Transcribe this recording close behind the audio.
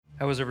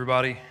How was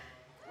everybody?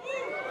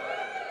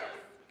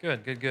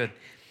 Good.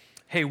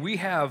 Hey, we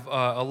have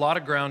a lot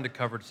of ground to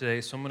cover today,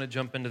 so I'm going to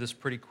jump into this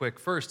pretty quick.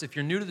 First, if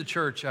you're new to the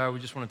church, we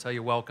just want to tell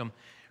you welcome.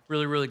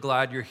 Really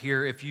glad you're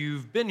here. If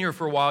you've been here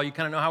for a while, you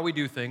kind of know how we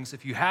do things.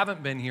 If you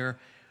haven't been here,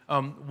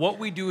 what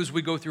we do is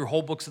we go through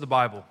whole books of the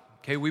Bible.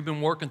 Okay, we've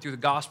been working through the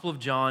Gospel of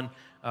John,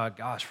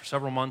 for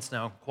several months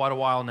now, quite a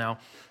while now,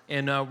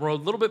 and we're a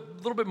little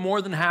bit more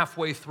than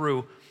halfway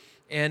through.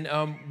 And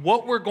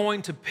what we're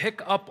going to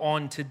pick up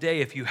on today,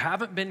 if you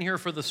haven't been here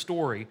for the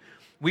story,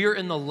 we are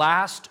in the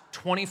last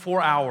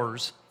 24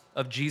 hours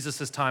of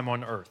Jesus' time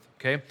on earth,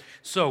 okay?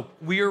 So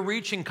we are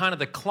reaching kind of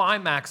the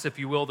climax, if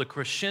you will, the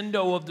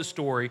crescendo of the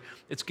story.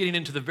 It's getting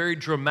into the very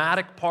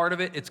dramatic part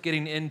of it. It's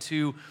getting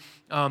into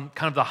kind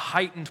of the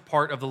heightened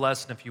part of the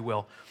lesson, if you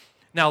will.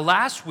 Now,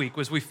 last week,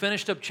 as we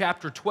finished up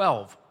chapter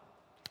 12,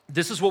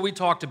 this is what we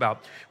talked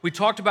about. We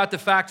talked about the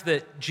fact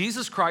that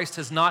Jesus Christ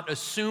has not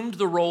assumed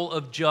the role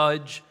of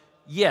judge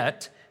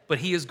yet, but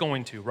he is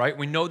going to, right?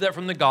 We know that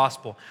from the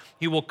gospel.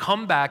 He will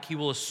come back, he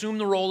will assume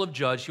the role of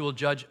judge, he will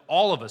judge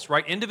all of us,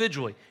 right?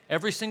 Individually,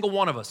 every single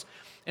one of us.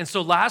 And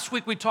so last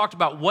week we talked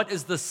about what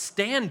is the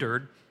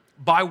standard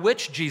by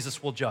which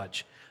Jesus will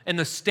judge. And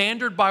the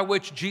standard by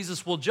which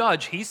Jesus will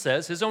judge, he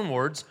says, his own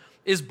words,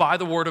 is by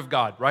the word of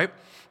God, right?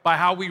 By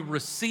how we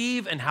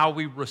receive and how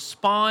we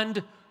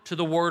respond to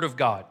the word of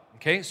God,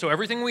 okay? So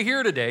everything we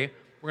hear today,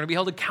 we're going to be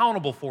held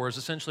accountable for is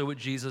essentially what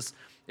Jesus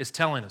is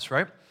telling us,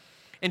 right?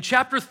 In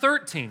chapter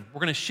 13, we're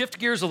going to shift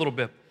gears a little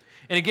bit.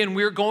 And again,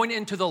 we're going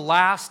into the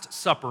Last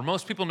Supper.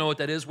 Most people know what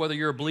that is, whether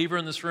you're a believer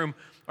in this room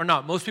or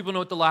not. Most people know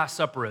what the Last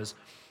Supper is.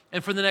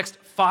 And for the next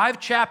 5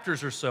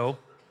 chapters or so,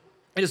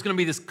 it is going to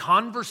be this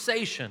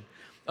conversation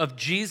of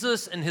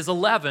Jesus and his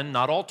 11,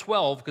 not all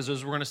 12, because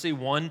as we're going to see,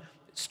 one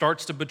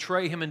starts to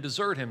betray him and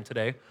desert him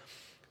today.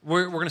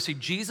 We're going to see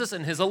Jesus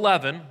and his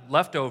 11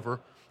 left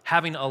over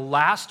having a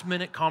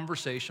last-minute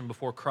conversation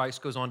before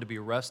Christ goes on to be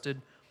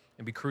arrested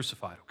and be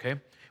crucified, okay?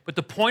 But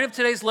the point of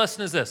today's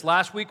lesson is this.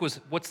 Last week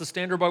was what's the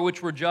standard by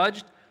which we're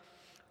judged?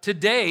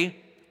 Today,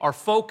 our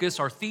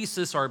focus, our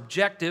thesis, our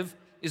objective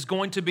is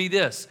going to be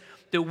this,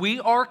 that we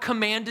are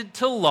commanded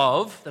to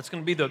love. That's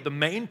going to be the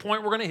main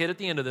point we're going to hit at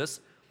the end of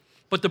this.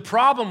 But the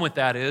problem with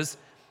that is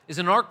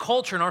in our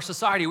culture, in our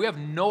society, we have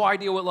no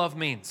idea what love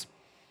means.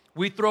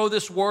 We throw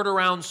this word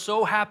around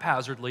so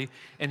haphazardly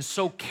and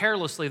so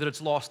carelessly that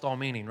it's lost all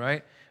meaning,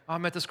 right? I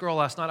met this girl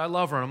last night, I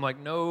love her. And I'm like,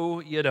 no,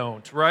 you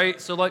don't, right?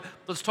 So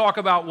let's talk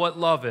about what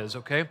love is,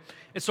 okay?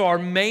 And so our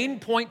main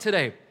point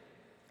today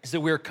is that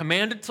we are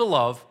commanded to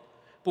love,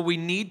 but we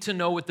need to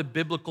know what the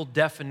biblical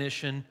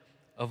definition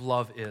of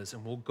love is.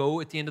 And we'll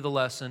go at the end of the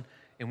lesson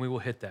and we will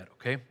hit that,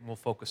 okay? And we'll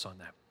focus on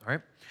that, all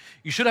right?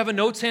 You should have a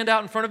notes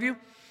handout in front of you.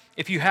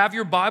 If you have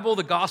your Bible,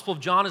 the Gospel of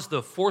John is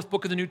the 4th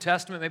book of the New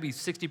Testament, maybe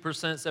 60%,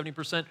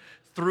 70%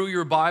 through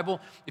your Bible.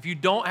 If you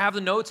don't have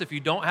the notes, if you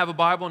don't have a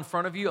Bible in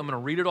front of you, I'm going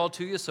to read it all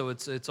to you, so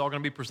it's all going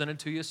to be presented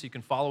to you so you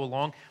can follow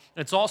along.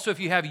 And it's also,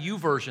 if you have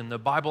YouVersion, the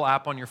Bible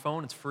app on your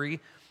phone, it's free.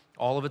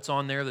 All of it's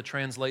on there. The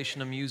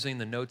translation I'm using,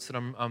 the notes that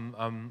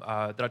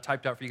that I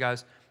typed out for you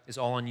guys is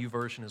all on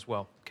YouVersion as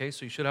well. Okay,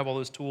 so you should have all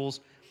those tools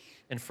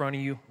in front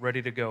of you,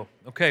 ready to go.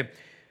 Okay.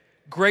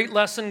 Great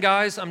lesson,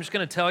 guys. I'm just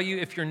going to tell you,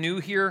 if you're new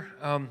here,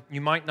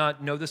 you might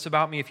not know this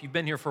about me. If you've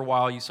been here for a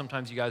while,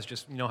 sometimes you guys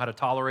just know how to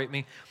tolerate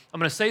me. I'm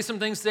going to say some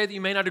things today that you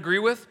may not agree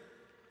with.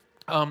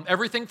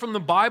 Everything from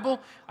the Bible,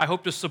 I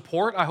hope to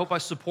support. I hope I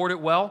support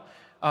it well.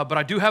 But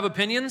I do have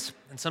opinions,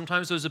 and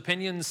sometimes those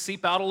opinions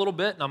seep out a little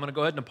bit, and I'm going to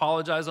go ahead and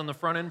apologize on the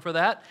front end for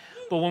that.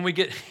 But when we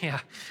get,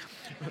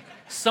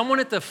 someone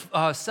at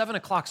the 7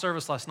 o'clock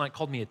service last night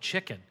called me a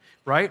chicken.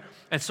 Right?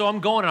 And so I'm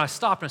going, and I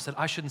stopped, and I said,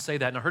 I shouldn't say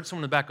that. And I heard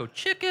someone in the back go,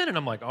 chicken, and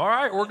I'm like, all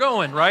right, we're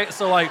going, right?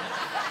 So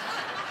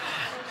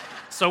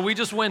we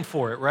just went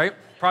for it, right?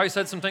 Probably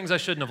said some things I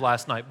shouldn't have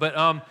last night,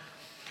 but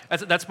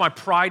that's my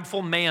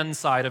prideful man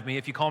side of me.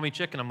 If you call me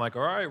chicken, I'm like,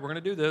 all right, we're going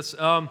to do this.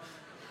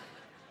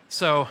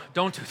 So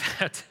don't do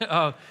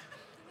that.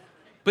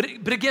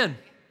 But again,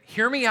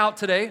 hear me out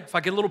today. If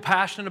I get a little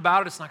passionate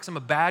about it, it's not because I'm a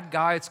bad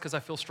guy. It's because I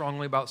feel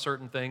strongly about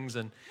certain things.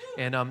 And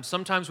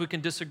sometimes we can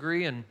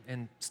disagree and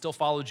still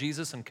follow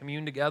Jesus and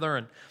commune together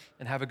and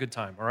have a good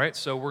time, all right?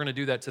 So we're going to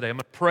do that today. I'm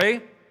going to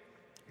pray.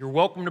 You're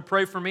welcome to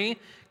pray for me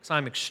because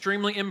I'm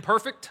extremely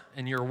imperfect,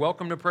 and you're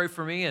welcome to pray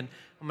for me. And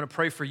I'm going to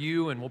pray for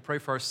you, and we'll pray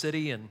for our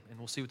city, and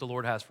we'll see what the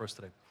Lord has for us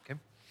today, okay?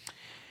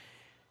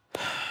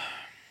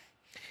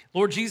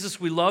 Lord Jesus,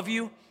 we love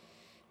you.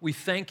 We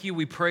thank you,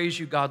 we praise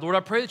you, God. Lord, I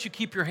pray that you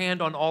keep your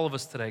hand on all of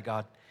us today,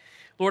 God.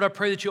 Lord, I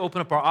pray that you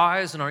open up our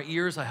eyes and our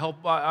ears. I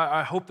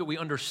hope that we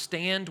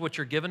understand what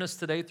you're giving us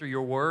today through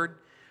your word.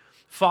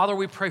 Father,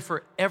 we pray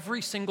for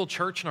every single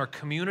church in our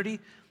community.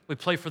 We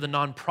pray for the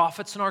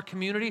nonprofits in our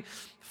community.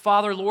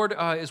 Father, Lord,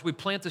 as we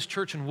plant this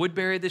church in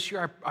Woodbury this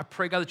year, I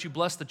pray, God, that you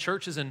bless the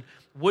churches in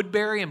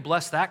Woodbury and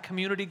bless that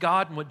community,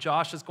 God, and what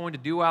Josh is going to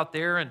do out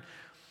there. And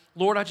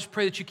Lord, I just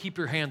pray that you keep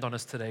your hand on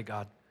us today,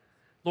 God.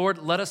 Lord,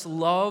 let us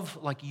love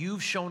like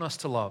you've shown us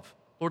to love.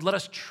 Lord, let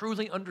us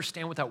truly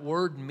understand what that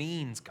word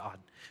means, God,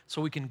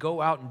 so we can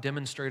go out and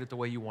demonstrate it the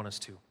way you want us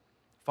to.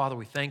 Father,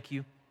 we thank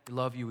you, we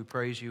love you, we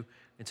praise you.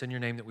 It's in your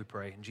name that we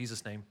pray. In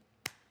Jesus' name,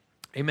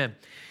 amen.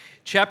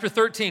 Chapter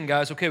 13,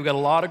 guys. Okay, we've got a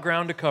lot of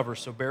ground to cover,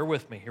 so bear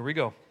with me. Here we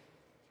go.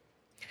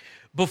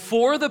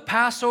 Before the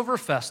Passover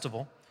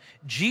festival,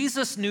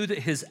 Jesus knew that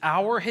his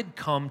hour had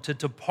come to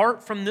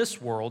depart from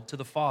this world to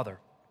the Father.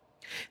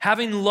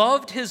 Having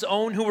loved his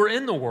own who were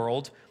in the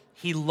world,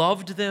 he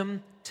loved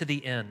them to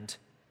the end.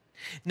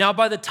 Now,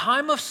 by the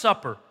time of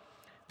supper,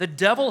 the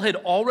devil had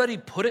already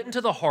put it into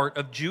the heart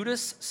of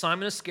Judas,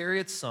 Simon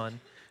Iscariot's son,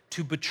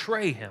 to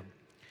betray him.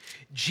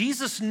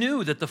 Jesus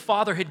knew that the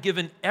Father had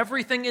given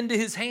everything into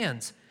his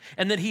hands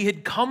and that he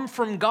had come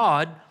from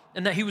God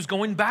and that he was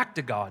going back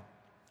to God.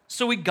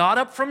 So he got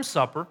up from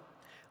supper,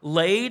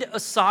 laid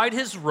aside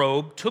his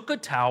robe, took a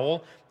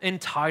towel,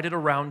 and tied it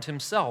around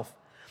himself.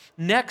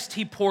 Next,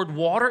 he poured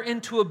water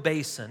into a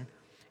basin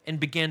and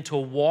began to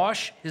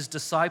wash his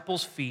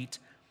disciples' feet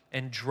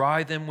and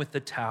dry them with the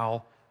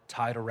towel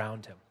tied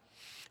around him.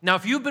 Now,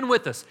 if you've been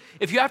with us,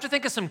 if you have to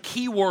think of some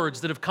key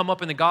words that have come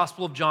up in the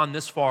Gospel of John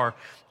this far,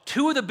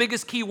 two of the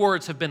biggest key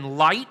words have been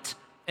light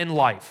and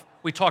life.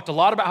 We talked a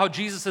lot about how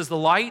Jesus is the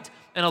light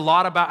and a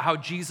lot about how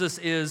Jesus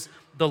is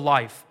the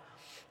life.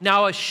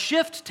 Now, a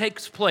shift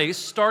takes place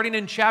starting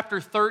in chapter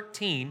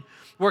 13,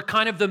 where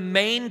kind of the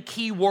main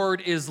key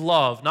word is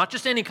love. Not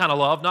just any kind of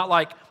love, not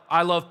like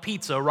I love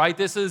pizza, right?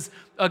 This is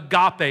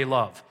agape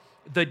love.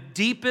 The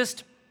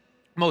deepest,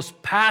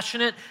 most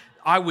passionate,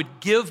 I would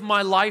give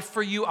my life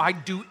for you,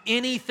 I'd do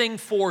anything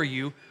for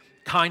you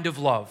kind of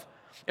love.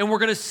 And we're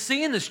going to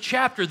see in this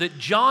chapter that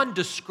John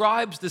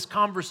describes this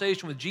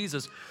conversation with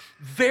Jesus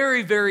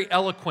very, very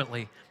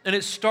eloquently. And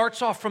it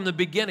starts off from the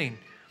beginning.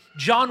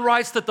 John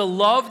writes that the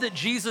love that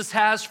Jesus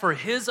has for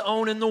his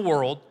own in the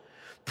world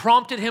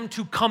prompted him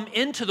to come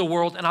into the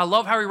world. And I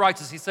love how he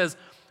writes this. He says,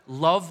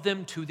 love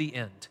them to the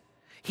end.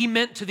 He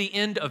meant to the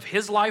end of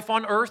his life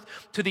on earth,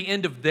 to the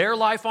end of their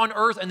life on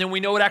earth, and then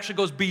we know it actually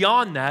goes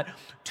beyond that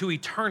to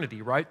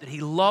eternity, right? That he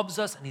loves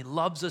us, and he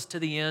loves us to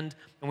the end,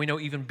 and we know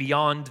even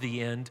beyond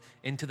the end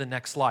into the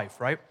next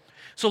life, right?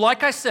 So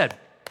like I said,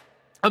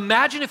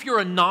 imagine if you're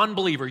a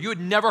non-believer, you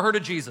had never heard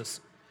of Jesus.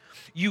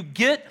 You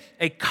get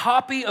a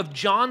copy of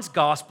John's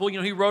gospel. You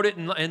know, he wrote it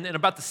in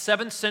about the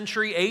 7th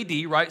century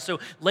AD, right?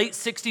 So late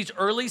 60s,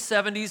 early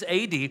 70s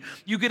AD.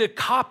 You get a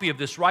copy of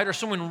this, right? Or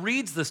someone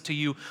reads this to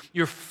you.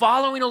 You're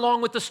following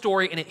along with the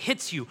story and it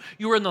hits you.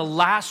 You are in the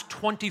last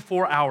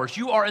 24 hours.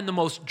 You are in the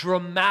most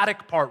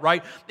dramatic part,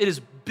 right? It is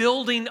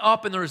building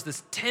up and there is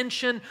this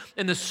tension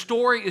and the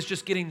story is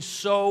just getting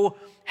so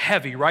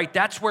heavy, right?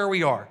 That's where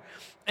we are.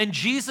 And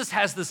Jesus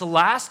has this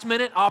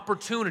last-minute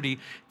opportunity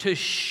to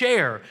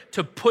share,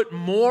 to put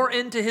more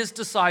into his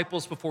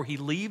disciples before he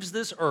leaves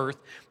this earth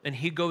and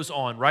he goes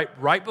on, right?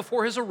 Right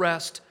before his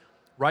arrest,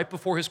 right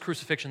before his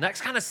crucifixion. That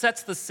kind of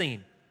sets the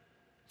scene.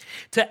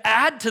 To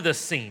add to the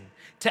scene,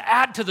 to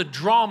add to the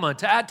drama,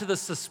 to add to the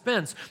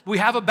suspense, we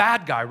have a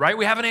bad guy, right?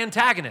 We have an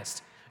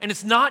antagonist. And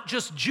it's not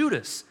just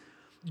Judas.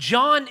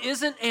 John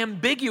isn't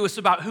ambiguous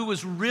about who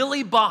was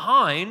really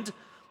behind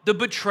the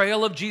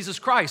betrayal of Jesus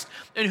Christ.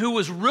 And who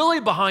was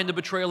really behind the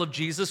betrayal of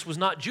Jesus was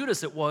not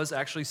Judas, it was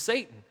actually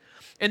Satan.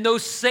 And though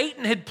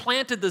Satan had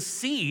planted the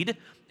seed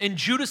in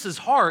Judas's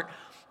heart,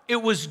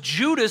 it was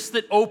Judas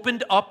that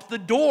opened up the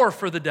door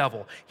for the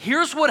devil.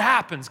 Here's what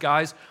happens,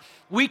 guys.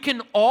 We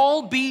can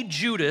all be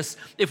Judas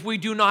if we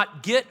do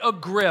not get a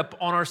grip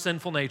on our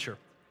sinful nature.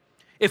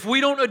 If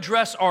we don't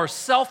address our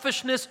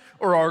selfishness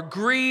or our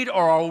greed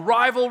or our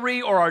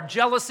rivalry or our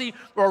jealousy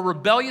or our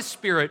rebellious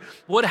spirit,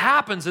 what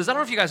happens is, I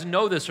don't know if you guys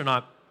know this or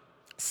not,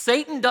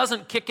 Satan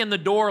doesn't kick in the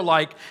door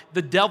like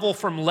the devil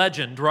from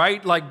Legend,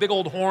 right? Like big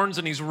old horns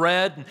and he's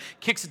red and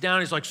kicks it down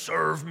and he's like,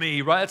 serve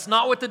me, right? That's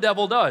not what the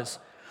devil does.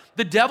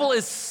 The devil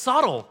is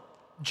subtle.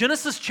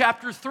 Genesis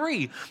chapter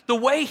 3, the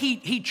way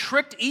he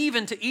tricked Eve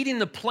into eating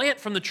the plant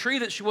from the tree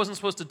that she wasn't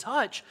supposed to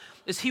touch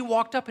is he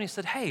walked up and he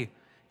said, hey,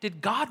 did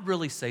God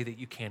really say that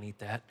you can't eat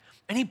that?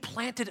 And he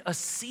planted a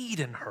seed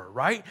in her,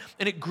 right?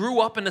 And it grew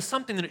up into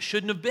something that it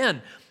shouldn't have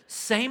been.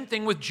 Same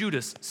thing with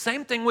Judas.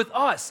 Same thing with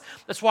us.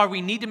 That's why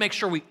we need to make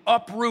sure we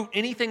uproot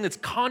anything that's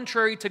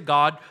contrary to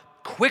God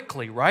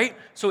quickly, right?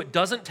 So it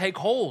doesn't take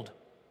hold.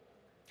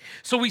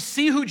 So we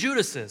see who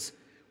Judas is.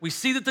 We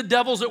see that the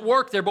devil's at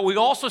work there, but we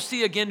also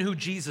see again who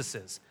Jesus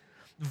is.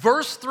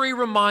 Verse 3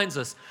 reminds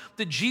us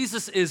that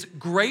Jesus is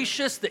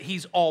gracious, that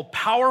he's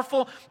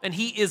all-powerful, and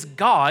he is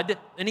God,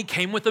 and he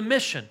came with a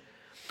mission.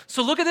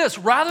 So look at this.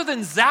 Rather than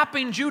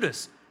zapping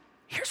Judas,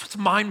 here's what's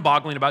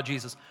mind-boggling about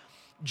Jesus.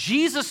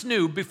 Jesus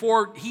knew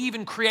before he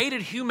even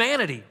created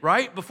humanity,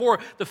 right? Before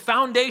the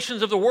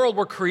foundations of the world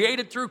were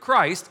created through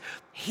Christ,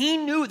 he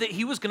knew that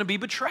he was going to be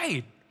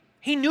betrayed.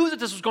 He knew that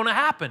this was going to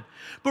happen.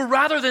 But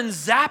rather than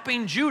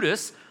zapping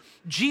Judas,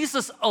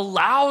 Jesus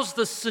allows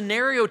the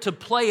scenario to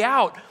play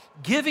out,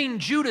 giving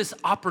Judas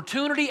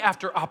opportunity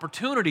after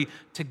opportunity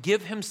to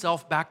give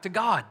himself back to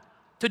God,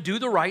 to do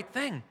the right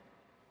thing.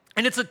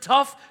 And it's a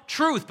tough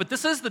truth, but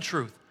this is the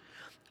truth.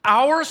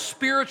 Our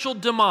spiritual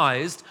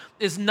demise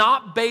is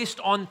not based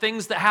on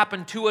things that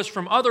happen to us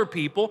from other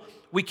people.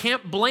 We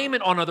can't blame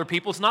it on other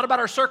people. It's not about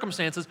our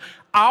circumstances.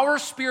 Our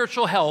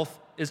spiritual health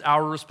is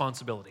our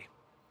responsibility.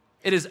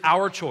 It is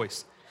our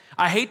choice.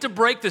 I hate to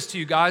break this to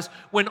you guys.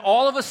 When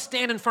all of us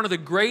stand in front of the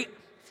great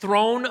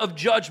throne of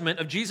judgment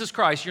of Jesus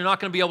Christ, you're not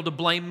going to be able to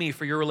blame me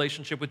for your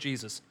relationship with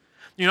Jesus.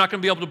 You're not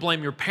going to be able to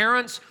blame your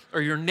parents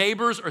or your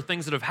neighbors or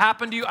things that have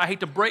happened to you. I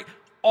hate to break.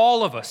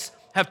 All of us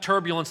have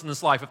turbulence in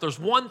this life. If there's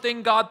one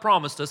thing God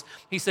promised us,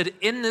 he said,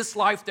 in this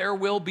life there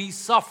will be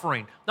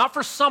suffering. Not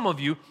for some of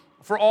you,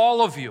 for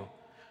all of you.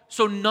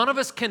 So none of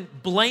us can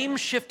blame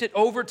shift it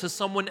over to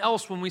someone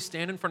else when we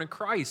stand in front of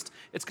Christ.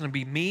 It's going to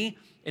be me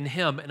and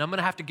him, and I'm going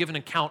to have to give an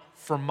account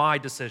for my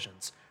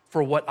decisions,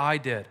 for what I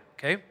did,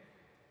 okay?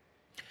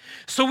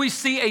 So we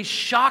see a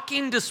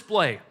shocking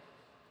display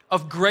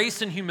of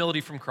grace and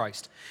humility from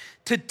Christ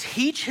to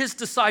teach his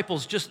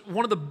disciples just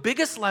one of the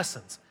biggest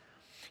lessons.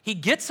 He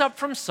gets up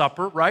from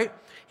supper, right?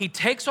 He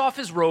takes off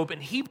his robe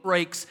and he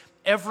breaks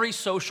every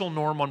social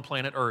norm on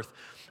planet Earth.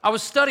 I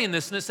was studying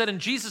this and it said in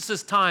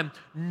Jesus' time,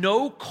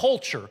 no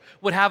culture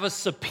would have a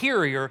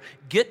superior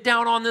get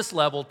down on this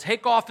level,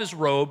 take off his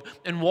robe,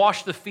 and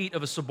wash the feet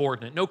of a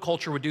subordinate. No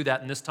culture would do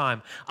that in this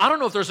time. I don't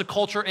know if there's a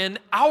culture in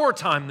our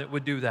time that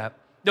would do that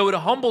would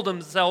humble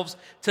themselves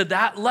to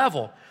that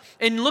level.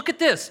 And look at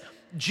this.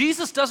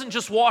 Jesus doesn't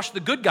just wash the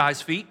good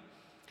guys' feet.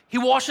 He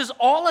washes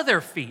all of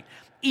their feet,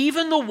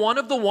 even the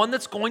one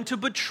that's going to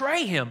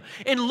betray him.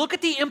 And look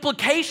at the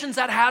implications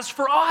that has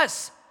for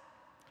us.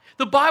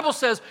 The Bible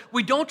says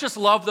we don't just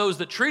love those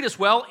that treat us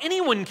well.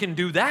 Anyone can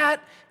do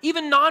that.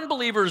 Even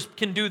non-believers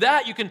can do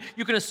that. You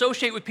can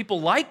associate with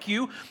people like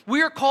you.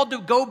 We are called to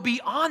go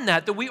beyond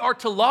that we are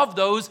to love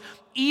those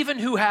even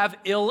who have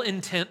ill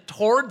intent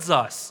towards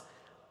us.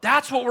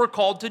 That's what we're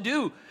called to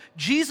do.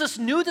 Jesus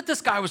knew that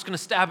this guy was going to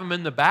stab him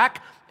in the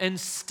back and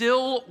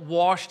still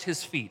washed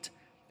his feet.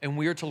 And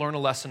we are to learn a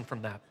lesson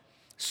from that.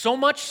 So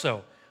much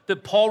so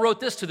that Paul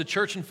wrote this to the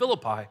church in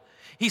Philippi.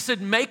 He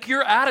said, make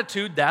your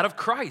attitude that of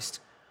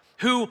Christ,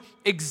 who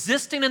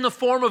existing in the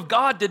form of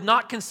God did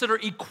not consider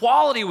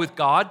equality with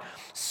God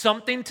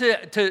something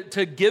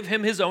to give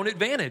him his own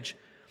advantage.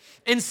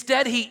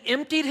 Instead, he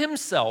emptied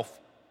himself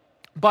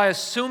by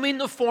assuming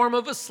the form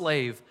of a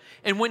slave.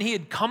 And when he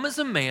had come as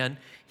a man,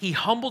 he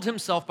humbled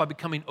himself by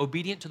becoming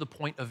obedient to the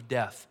point of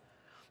death.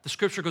 The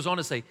scripture goes on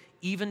to say,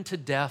 even to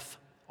death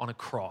on a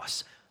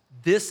cross.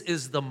 This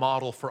is the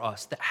model for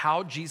us, that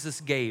how Jesus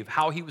gave,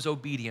 how he was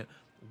obedient,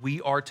 we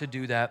are to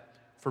do that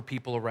for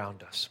people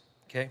around us,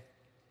 okay?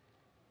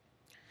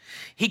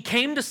 He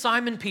came to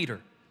Simon Peter,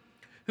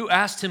 who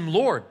asked him,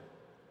 Lord,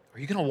 are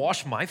you going to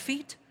wash my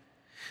feet?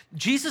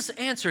 Jesus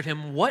answered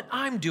him, what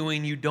I'm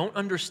doing you don't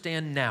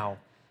understand now,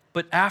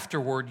 but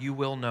afterward you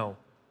will know.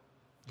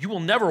 You will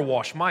never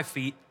wash my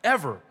feet,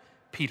 ever,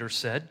 Peter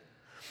said.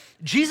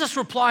 Jesus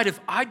replied, if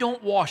I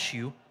don't wash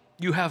you,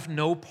 you have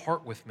no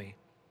part with me.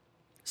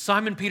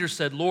 Simon Peter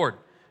said, Lord,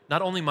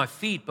 not only my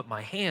feet, but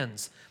my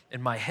hands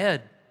and my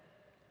head.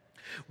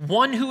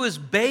 One who is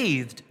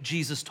bathed,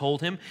 Jesus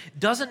told him,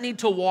 doesn't need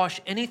to wash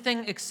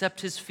anything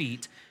except his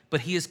feet,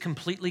 but he is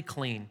completely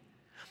clean.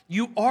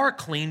 You are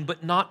clean,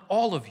 but not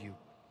all of you.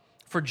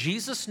 For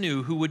Jesus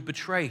knew who would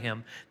betray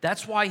him.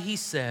 That's why he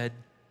said,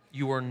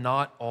 you are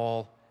not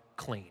all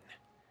clean.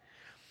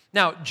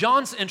 Now,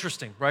 John's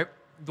interesting, right?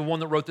 The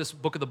one that wrote this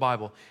book of the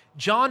Bible.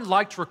 John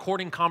liked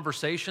recording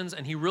conversations,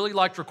 and he really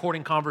liked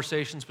recording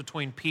conversations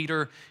between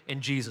Peter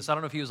and Jesus. I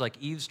don't know if he was like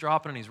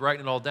eavesdropping and he's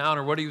writing it all down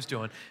or what he was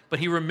doing, but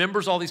he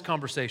remembers all these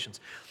conversations.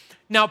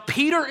 Now,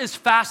 Peter is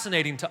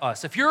fascinating to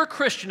us. If you're a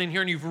Christian in here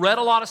and you've read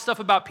a lot of stuff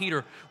about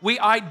Peter, we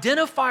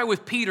identify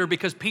with Peter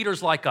because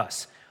Peter's like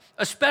us,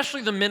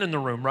 especially the men in the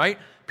room, right?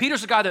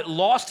 Peter's a guy that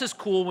lost his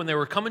cool when they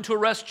were coming to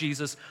arrest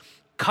Jesus,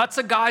 cuts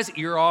a guy's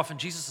ear off, and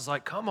Jesus is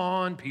like, come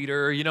on,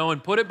 Peter,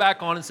 and put it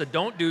back on and said,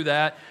 don't do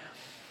that.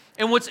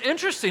 And what's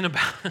interesting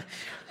about it,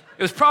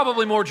 it was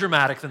probably more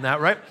dramatic than that,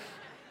 right?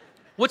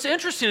 What's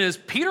interesting is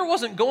Peter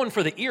wasn't going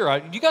for the ear.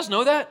 Do you guys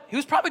know that? He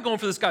was probably going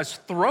for this guy's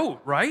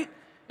throat, right?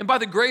 And by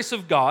the grace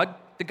of God,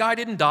 the guy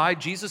didn't die.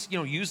 Jesus,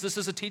 used this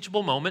as a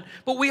teachable moment,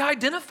 but we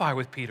identify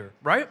with Peter,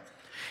 right?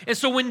 And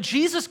so when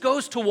Jesus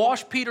goes to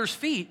wash Peter's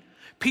feet,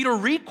 Peter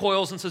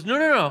recoils and says,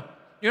 no,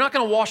 you're not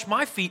going to wash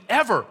my feet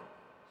ever.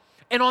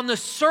 And on the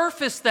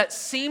surface, that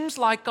seems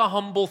like a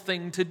humble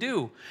thing to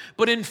do.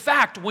 But in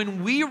fact,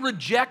 when we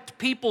reject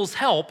people's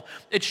help,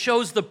 it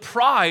shows the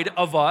pride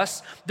of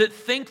us that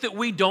think that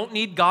we don't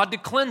need God to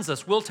cleanse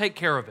us. We'll take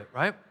care of it,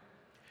 right?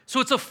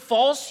 So it's a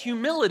false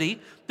humility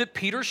that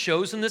Peter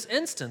shows in this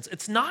instance.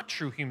 It's not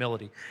true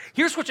humility.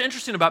 Here's what's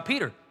interesting about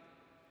Peter.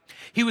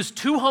 He was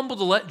too humble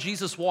to let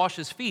Jesus wash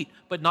his feet,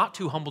 but not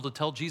too humble to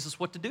tell Jesus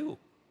what to do.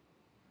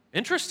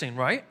 Interesting,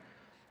 right?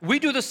 We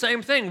do the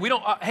same thing. We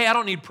don't, hey, I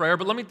don't need prayer,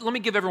 but let me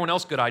give everyone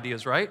else good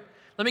ideas, right?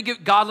 Let me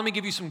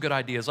give you some good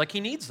ideas. Like he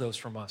needs those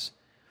from us.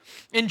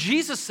 And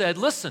Jesus said,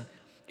 listen,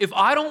 if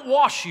I don't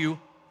wash you,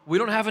 we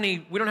don't have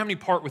any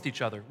part with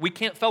each other. We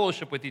can't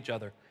fellowship with each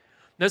other.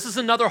 This is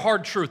another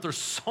hard truth. There's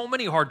so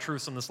many hard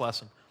truths in this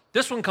lesson.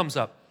 This one comes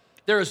up.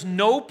 There is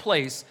no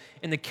place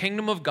in the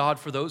kingdom of God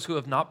for those who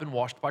have not been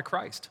washed by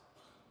Christ.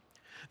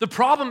 The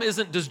problem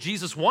isn't, does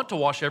Jesus want to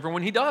wash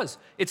everyone? He does.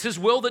 It's his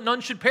will that none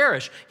should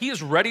perish. He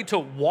is ready to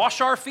wash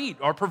our feet,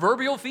 our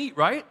proverbial feet,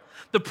 right?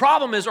 The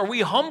problem is, are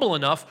we humble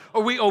enough,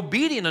 are we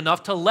obedient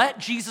enough to let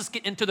Jesus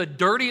get into the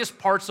dirtiest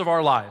parts of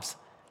our lives,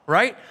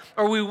 right?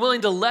 Are we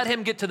willing to let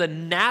him get to the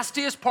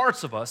nastiest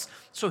parts of us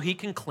so he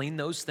can clean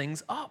those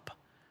things up?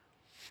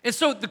 And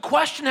so the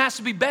question has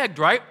to be begged,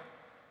 right?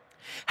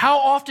 How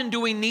often do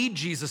we need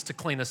Jesus to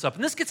clean us up?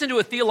 And this gets into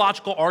a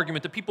theological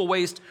argument that people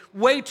waste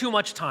way too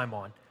much time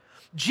on.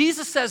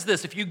 Jesus says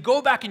this, if you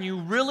go back and you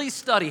really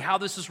study how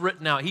this is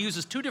written out, he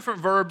uses two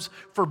different verbs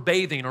for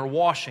bathing or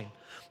washing.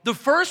 The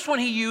first one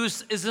he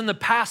used is in the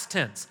past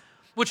tense,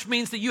 which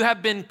means that you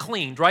have been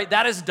cleaned, right?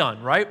 That is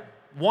done, right?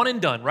 One and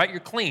done, right?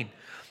 You're clean.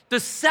 The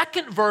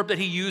second verb that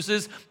he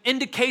uses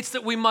indicates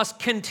that we must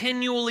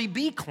continually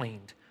be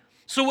cleaned.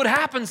 So what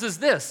happens is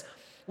this,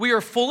 we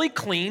are fully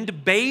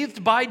cleaned,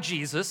 bathed by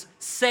Jesus,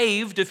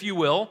 saved, if you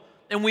will,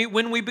 and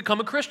when we become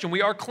a Christian,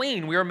 we are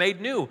clean, we are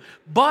made new.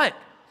 But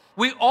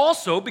we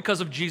also,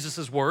 because of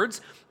Jesus'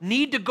 words,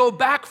 need to go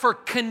back for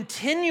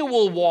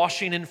continual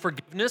washing and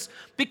forgiveness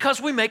because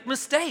we make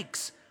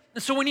mistakes.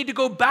 And so we need to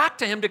go back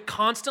to him to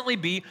constantly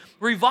be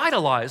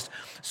revitalized.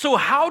 So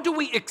how do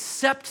we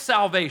accept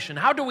salvation?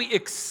 How do we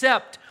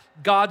accept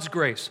God's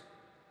grace?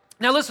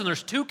 Now listen,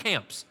 there's two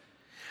camps.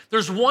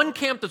 There's one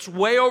camp that's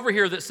way over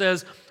here that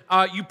says,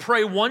 you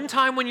pray one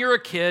time when you're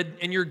a kid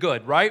and you're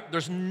good, right?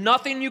 There's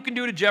nothing you can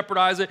do to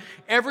jeopardize it.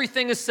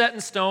 Everything is set in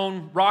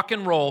stone, rock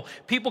and roll.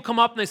 People come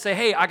up and they say,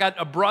 hey, I got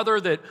a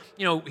brother that,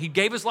 he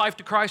gave his life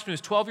to Christ when he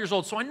was 12 years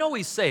old, so I know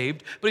he's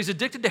saved, but he's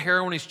addicted to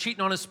heroin, he's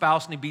cheating on his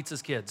spouse, and he beats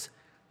his kids.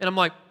 And I'm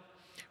like,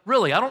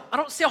 really? I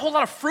don't see a whole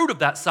lot of fruit of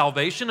that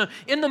salvation.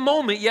 In the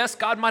moment, yes,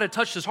 God might have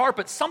touched his heart,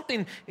 but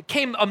something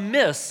came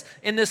amiss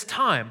in this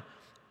time.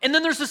 And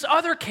then there's this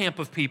other camp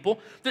of people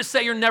that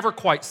say you're never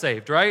quite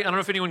saved, right? I don't know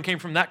if anyone came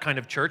from that kind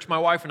of church. My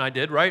wife and I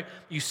did, right?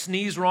 You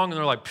sneeze wrong and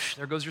they're like,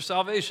 there goes your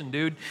salvation,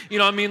 dude. You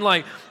know what I mean?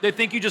 Like they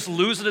think you just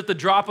lose it at the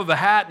drop of a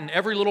hat and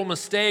every little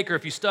mistake, or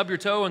if you stub your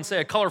toe and say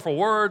a colorful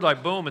word,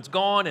 like boom, it's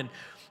gone.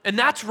 And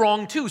that's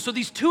wrong too. So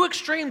these two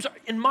extremes,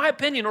 in my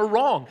opinion, are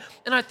wrong.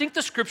 And I think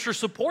the scripture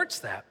supports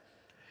that.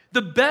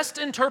 The best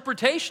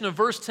interpretation of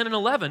verse 10 and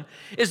 11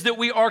 is that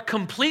we are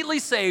completely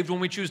saved when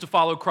we choose to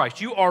follow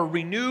Christ. You are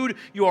renewed,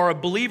 you are a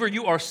believer,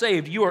 you are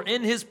saved, you are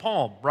in his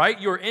palm,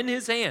 right? You are in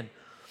his hand.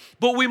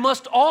 But we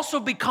must also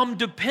become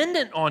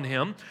dependent on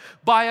him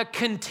by a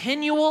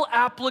continual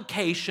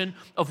application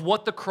of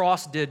what the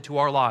cross did to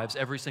our lives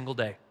every single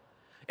day.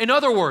 In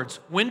other words,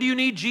 when do you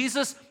need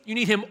Jesus? You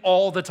need him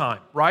all the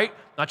time, right?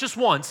 Not just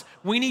once.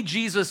 We need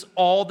Jesus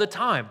all the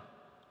time.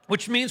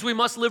 Which means we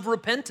must live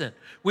repentant.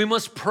 We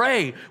must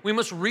pray. We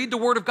must read the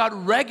Word of God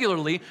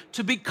regularly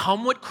to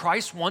become what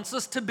Christ wants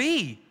us to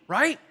be,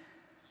 right?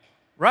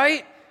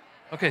 Right?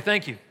 Okay,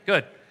 thank you.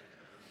 Good.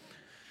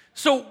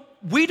 So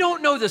we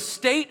don't know the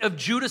state of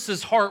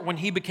Judas's heart when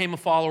he became a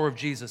follower of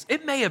Jesus.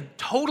 It may have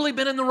totally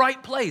been in the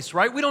right place,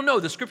 right? We don't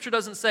know. The Scripture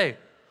doesn't say.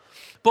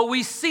 But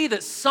we see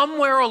that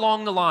somewhere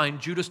along the line,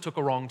 Judas took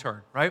a wrong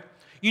turn, right?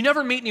 You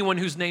never meet anyone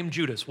who's named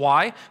Judas.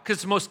 Why? Because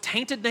it's the most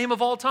tainted name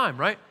of all time,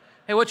 right?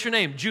 Hey, what's your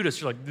name? Judas.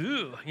 You're like,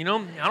 ugh, I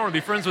don't want to be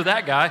friends with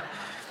that guy.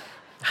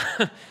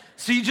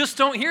 So you just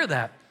don't hear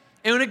that.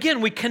 And again,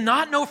 we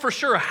cannot know for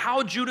sure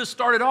how Judas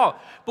started off,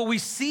 but we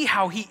see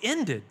how he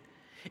ended.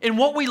 And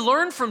what we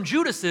learn from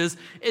Judas is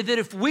that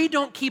if we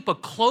don't keep a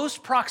close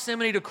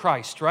proximity to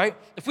Christ, right?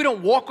 If we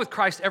don't walk with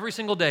Christ every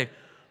single day,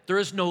 there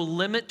is no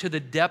limit to the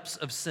depths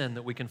of sin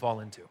that we can fall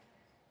into.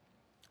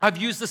 I've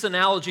used this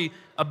analogy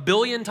a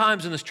billion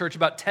times in this church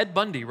about Ted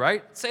Bundy,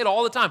 right? I say it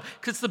all the time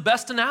because it's the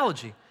best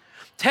analogy.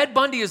 Ted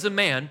Bundy is a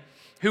man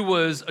who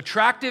was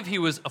attractive, he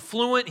was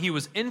affluent, he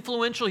was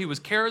influential, he was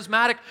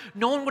charismatic.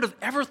 No one would have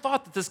ever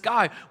thought that this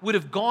guy would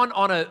have gone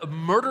on a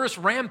murderous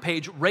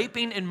rampage,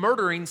 raping and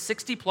murdering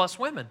 60 plus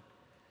women.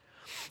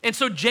 And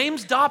so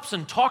James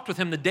Dobson talked with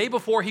him the day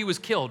before he was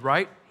killed,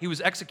 right? He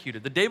was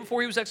executed, the day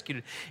before he was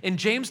executed. And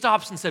James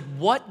Dobson said,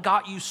 what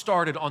got you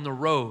started on the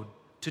road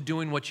to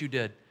doing what you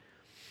did?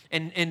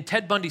 And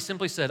Ted Bundy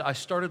simply said, I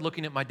started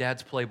looking at my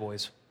dad's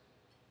Playboys.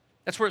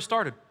 That's where it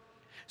started.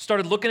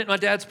 Started looking at my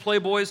dad's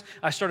Playboys.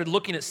 I started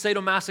looking at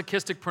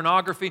sadomasochistic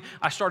pornography.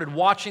 I started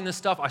watching this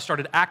stuff. I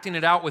started acting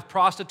it out with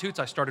prostitutes.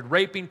 I started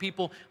raping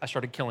people. I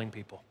started killing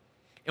people.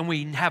 And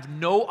we have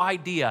no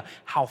idea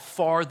how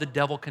far the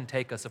devil can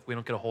take us if we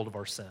don't get a hold of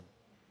our sin,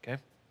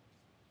 okay?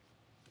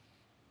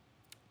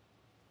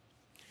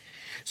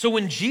 So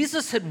when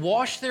Jesus had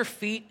washed their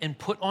feet and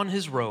put on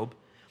his robe,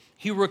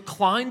 he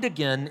reclined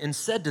again and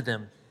said to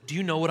them, do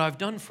you know what I've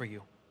done for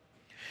you?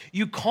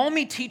 You call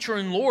me teacher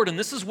and Lord, and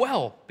this is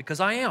well, because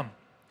I am.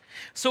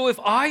 So if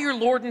I, your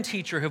Lord and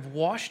teacher, have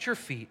washed your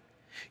feet,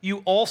 you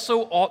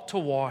also ought to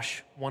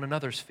wash one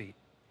another's feet.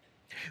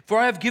 For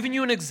I have given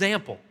you an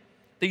example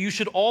that you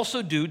should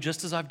also do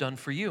just as I've done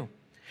for you.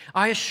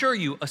 I assure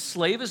you, a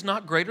slave is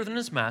not greater than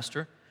his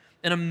master,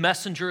 and a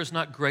messenger is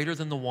not greater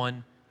than the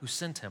one who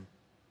sent him.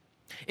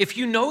 If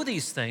you know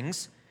these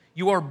things,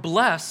 You are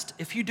blessed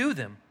if you do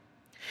them.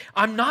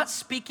 I'm not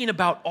speaking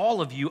about all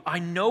of you. I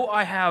know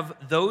I have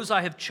those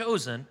I have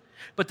chosen,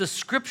 but the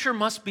scripture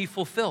must be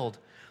fulfilled.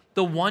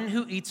 The one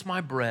who eats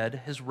my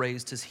bread has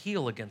raised his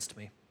heel against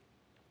me.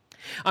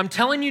 I'm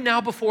telling you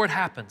now before it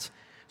happens,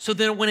 so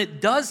that when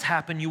it does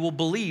happen, you will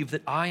believe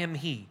that I am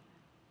he.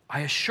 I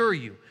assure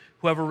you,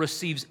 whoever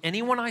receives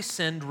anyone I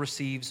send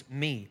receives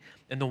me,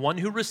 and the one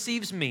who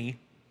receives me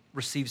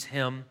receives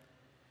him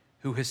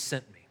who has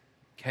sent me.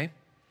 Okay?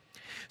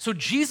 So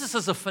Jesus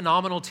is a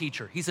phenomenal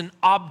teacher. He's an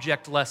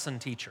object lesson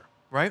teacher,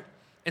 right?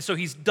 And so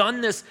he's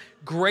done this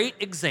great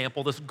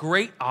example, this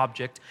great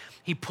object.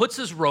 He puts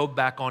his robe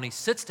back on, he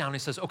sits down, he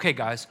says, okay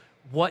guys,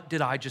 what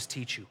did I just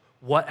teach you?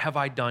 What have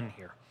I done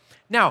here?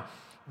 Now,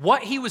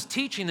 what he was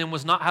teaching them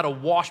was not how to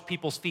wash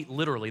people's feet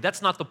literally.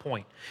 That's not the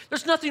point.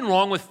 There's nothing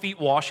wrong with feet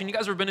washing. You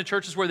guys ever been to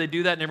churches where they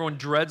do that and everyone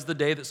dreads the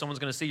day that someone's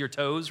going to see your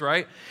toes,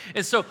 right?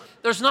 And so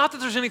there's not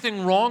that there's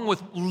anything wrong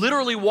with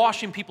literally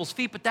washing people's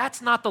feet, but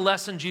that's not the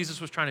lesson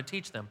Jesus was trying to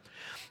teach them.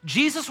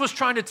 Jesus was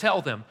trying to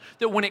tell them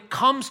that when it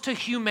comes to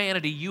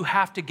humanity, you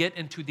have to get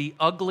into the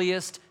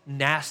ugliest,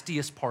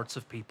 nastiest parts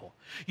of people.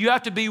 You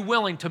have to be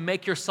willing to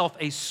make yourself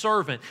a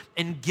servant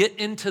and get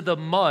into the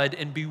mud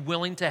and be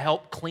willing to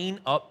help clean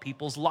up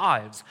people's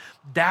lives.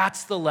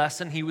 That's the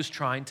lesson he was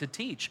trying to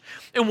teach.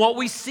 And what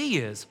we see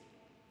is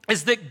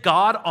that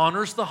God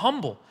honors the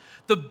humble.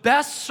 The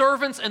best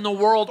servants in the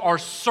world are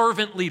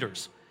servant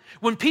leaders.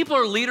 When people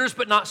are leaders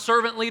but not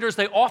servant leaders,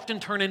 they often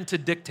turn into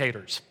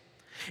dictators.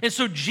 And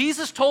so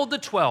Jesus told the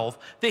 12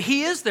 that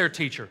he is their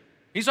teacher.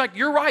 He's like,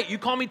 you're right, you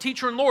call me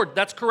teacher and Lord.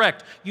 That's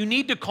correct. You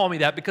need to call me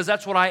that because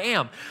that's what I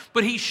am.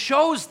 But he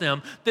shows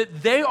them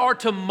that they are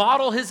to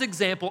model his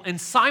example and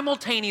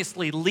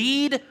simultaneously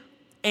lead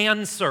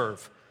and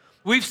serve.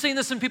 We've seen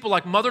this in people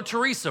like Mother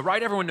Teresa,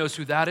 right? Everyone knows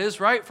who that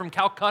is, right? From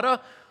Calcutta.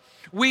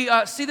 We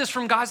see this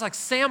from guys like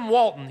Sam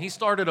Walton. He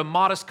started a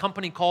modest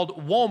company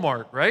called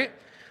Walmart, right?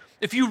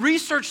 If you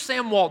research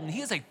Sam Walton,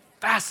 he is a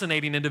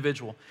fascinating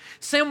individual.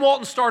 Sam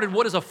Walton started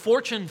what is a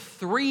Fortune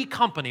 3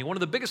 company, one of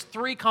the biggest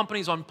 3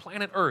 companies on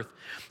planet Earth.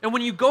 And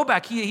when you go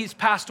back, he's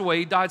passed away,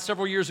 he died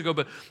several years ago,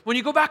 but when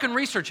you go back and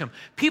research him,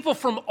 people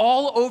from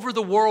all over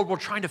the world were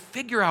trying to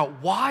figure out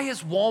why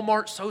is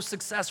Walmart so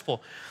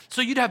successful.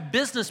 So you'd have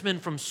businessmen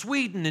from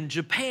Sweden and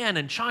Japan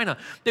and China.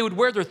 They would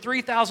wear their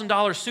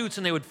 $3,000 suits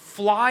and they would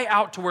fly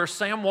out to where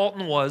Sam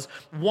Walton was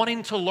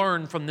wanting to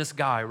learn from this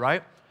guy,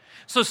 right?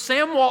 So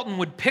Sam Walton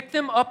would pick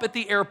them up at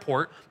the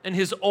airport in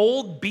his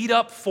old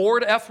beat-up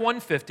Ford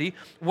F-150,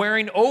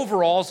 wearing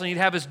overalls, and he'd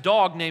have his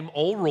dog named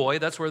Old Roy.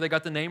 That's where they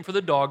got the name for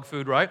the dog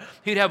food, right?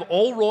 He'd have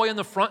Old Roy in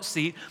the front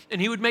seat,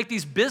 and he would make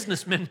these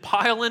businessmen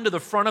pile into the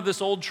front of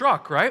this old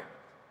truck, right?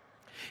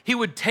 He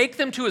would take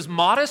them to his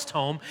modest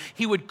home,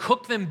 he would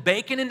cook them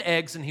bacon and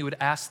eggs, and he would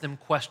ask them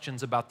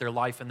questions about their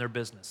life and their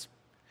business.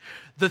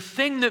 The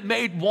thing that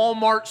made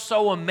Walmart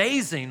so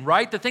amazing,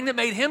 right? The thing that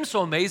made him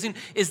so amazing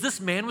is this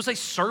man was a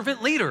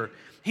servant leader.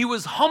 He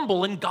was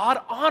humble and God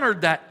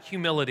honored that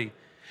humility.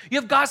 You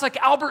have guys like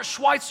Albert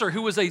Schweitzer,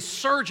 who was a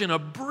surgeon, a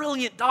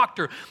brilliant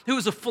doctor, who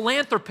was a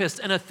philanthropist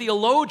and a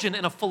theologian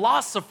and a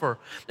philosopher.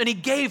 And he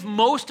gave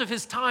most of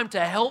his time to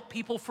help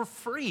people for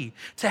free,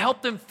 to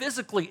help them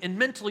physically and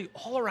mentally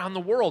all around the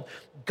world.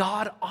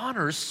 God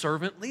honors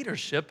servant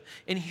leadership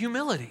and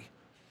humility.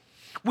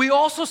 We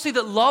also see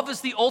that love is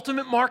the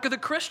ultimate mark of the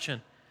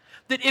Christian.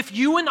 That if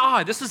you and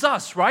I, this is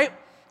us, right?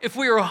 If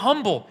we are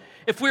humble,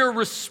 if we are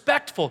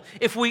respectful,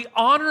 if we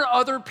honor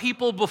other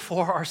people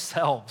before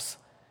ourselves,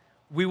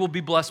 we will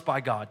be blessed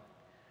by God.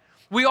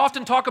 We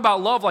often talk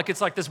about love like it's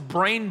like this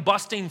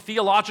brain-busting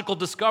theological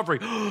discovery.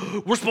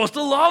 We're supposed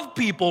to love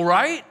people,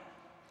 right?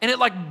 And it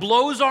like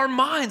blows our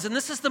minds. And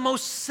this is the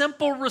most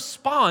simple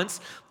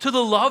response to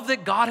the love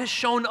that God has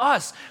shown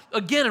us.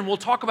 Again, and we'll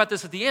talk about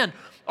this at the end,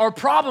 our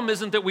problem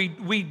isn't that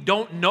we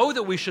don't know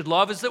that we should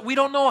love, it's that we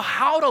don't know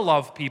how to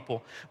love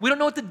people. We don't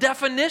know what the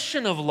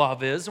definition of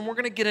love is, and we're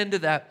going to get into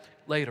that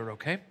later,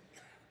 okay?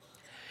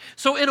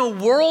 So in a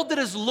world that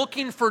is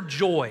looking for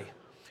joy,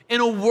 in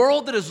a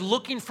world that is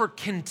looking for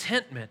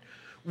contentment,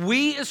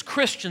 we as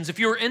Christians, if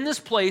you're in this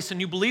place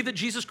and you believe that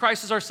Jesus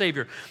Christ is our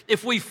Savior,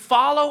 if we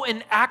follow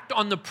and act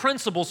on the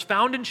principles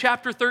found in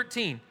chapter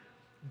 13,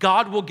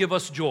 God will give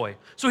us joy.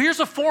 So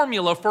here's a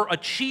formula for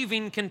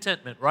achieving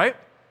contentment, right?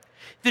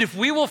 That if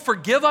we will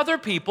forgive other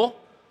people,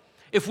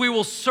 if we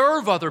will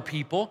serve other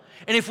people,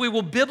 and if we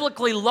will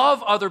biblically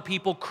love other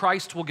people,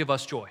 Christ will give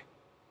us joy.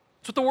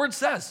 That's what the word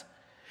says.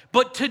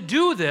 But to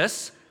do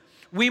this,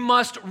 we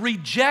must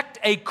reject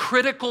a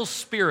critical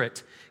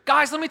spirit.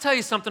 Guys, let me tell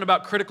you something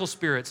about critical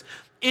spirits.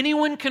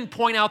 Anyone can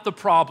point out the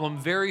problem,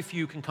 very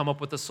few can come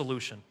up with a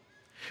solution.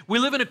 We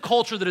live in a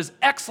culture that is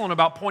excellent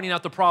about pointing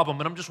out the problem,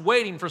 and I'm just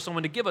waiting for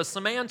someone to give us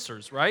some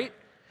answers, right?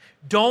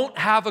 Don't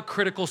have a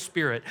critical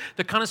spirit,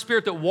 the kind of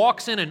spirit that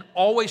walks in and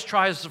always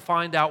tries to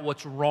find out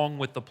what's wrong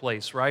with the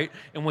place, right?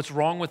 And what's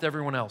wrong with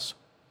everyone else.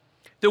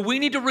 That we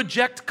need to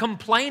reject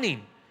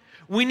complaining.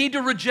 We need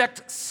to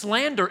reject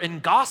slander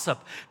and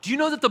gossip. Do you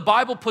know that the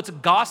Bible puts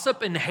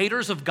gossip and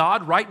haters of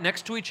God right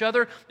next to each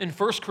other in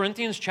 1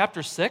 Corinthians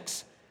chapter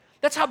 6?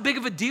 That's how big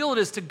of a deal it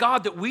is to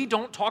God that we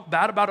don't talk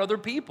bad about other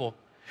people,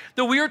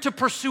 that we are to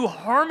pursue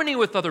harmony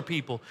with other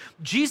people.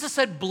 Jesus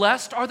said,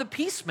 blessed are the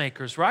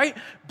peacemakers, right?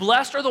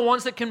 Blessed are the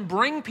ones that can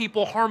bring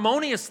people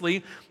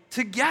harmoniously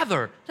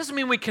together. Doesn't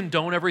mean we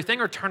condone everything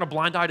or turn a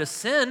blind eye to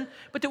sin,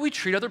 but that we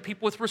treat other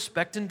people with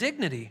respect and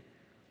dignity.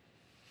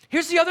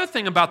 Here's the other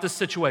thing about this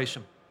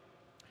situation.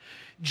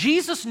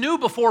 Jesus knew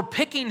before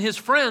picking his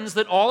friends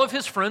that all of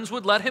his friends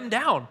would let him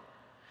down.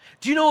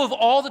 Do you know of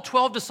all the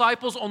 12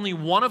 disciples, only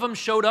one of them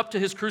showed up to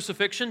his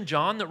crucifixion,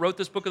 John, that wrote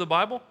this book of the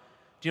Bible?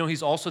 Do you know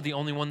he's also the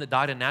only one that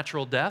died a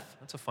natural death?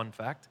 That's a fun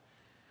fact.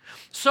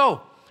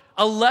 So,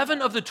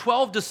 11 of the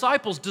 12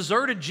 disciples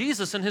deserted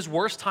Jesus in his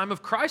worst time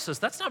of crisis.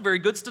 That's not very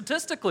good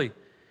statistically.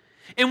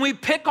 And we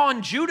pick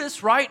on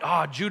Judas, right?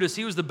 Judas,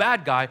 he was the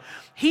bad guy.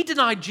 He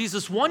denied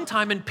Jesus one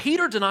time, and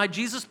Peter denied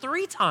Jesus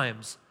 3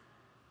 times.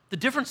 The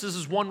difference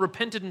is one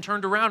repented and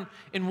turned around,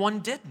 and one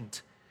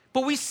didn't.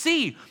 But we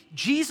see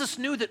Jesus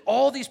knew that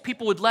all these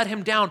people would let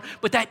him down,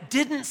 but that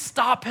didn't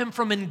stop him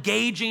from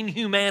engaging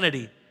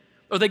humanity.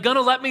 Are they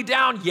gonna let me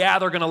down? Yeah,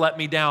 they're gonna let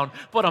me down,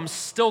 but I'm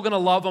still gonna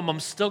love them.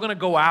 I'm still gonna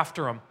go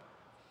after them.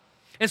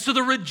 And so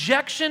the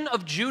rejection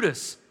of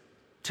Judas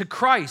to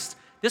Christ,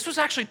 this was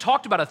actually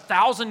talked about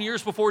 1,000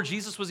 years before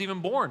Jesus was even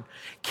born.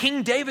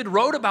 King David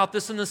wrote about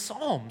this in the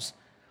Psalms.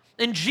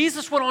 And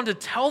Jesus went on to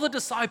tell the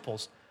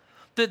disciples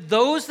that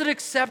those that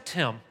accept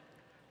him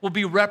will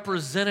be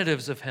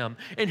representatives of him.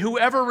 And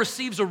whoever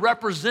receives a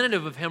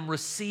representative of him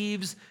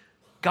receives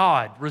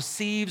God,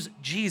 receives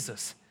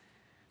Jesus.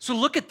 So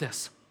look at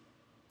this.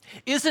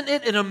 Isn't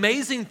it an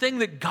amazing thing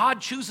that God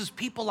chooses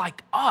people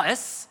like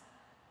us,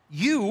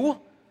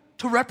 you,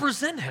 to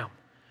represent him?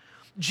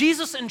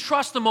 Jesus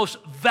entrusts the most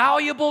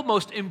valuable,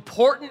 most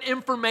important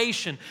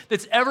information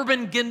that's ever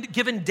been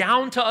given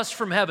down to us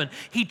from heaven.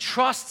 He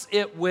trusts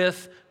it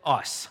with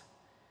us.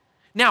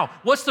 Now,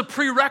 what's the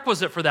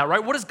prerequisite for that,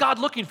 right? What is God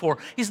looking for?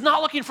 He's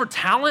not looking for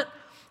talent.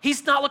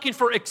 He's not looking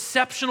for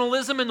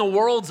exceptionalism in the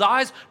world's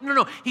eyes.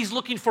 No. He's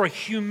looking for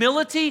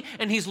humility,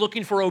 and he's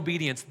looking for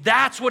obedience.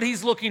 That's what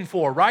he's looking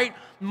for, right?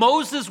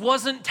 Moses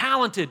wasn't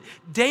talented.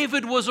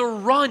 David was a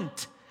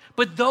runt.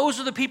 But those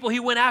are the people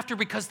he went after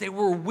because they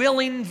were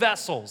willing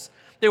vessels.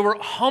 They were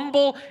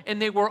humble,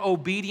 and they were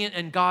obedient,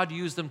 and God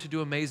used them to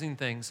do amazing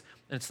things.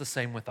 And it's the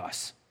same with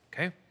us,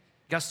 okay? You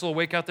guys still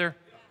awake out there?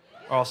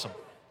 Awesome.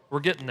 We're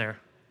getting there.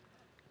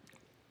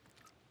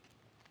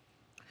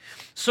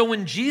 So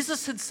when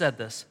Jesus had said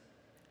this,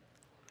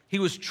 he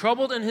was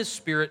troubled in his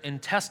spirit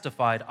and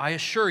testified, I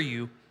assure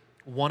you,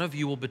 one of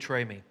you will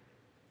betray me.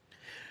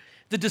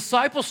 The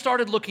disciples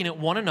started looking at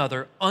one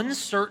another,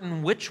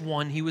 uncertain which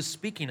one he was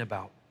speaking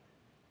about.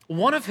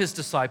 One of his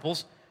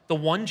disciples, the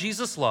one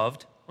Jesus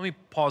loved, let me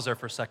pause there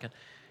for a second.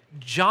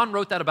 John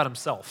wrote that about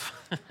himself.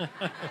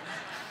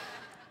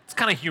 It's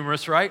kind of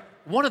humorous, right?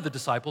 One of the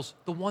disciples,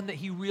 the one that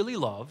he really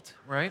loved,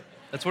 right?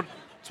 That's what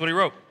he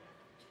wrote,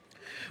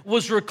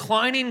 was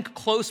reclining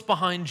close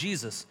behind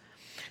Jesus.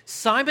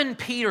 Simon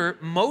Peter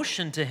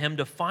motioned to him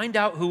to find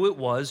out who it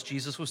was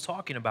Jesus was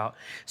talking about.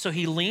 So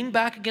he leaned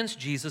back against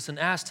Jesus and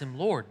asked him,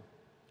 Lord,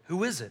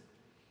 who is it?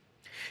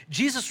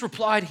 Jesus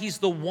replied, he's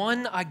the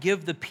one I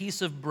give the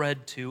piece of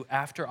bread to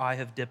after I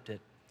have dipped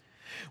it.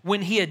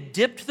 When he had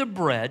dipped the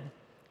bread,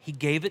 he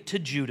gave it to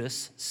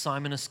Judas,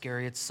 Simon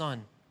Iscariot's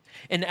son.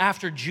 And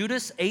after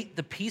Judas ate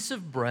the piece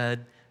of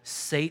bread,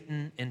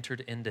 Satan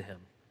entered into him.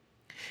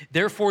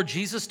 Therefore,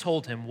 Jesus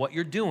told him, what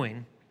you're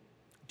doing,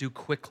 do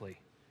quickly.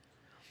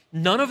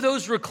 None of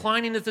those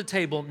reclining at the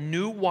table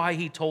knew why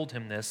he told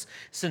him this,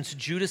 since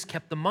Judas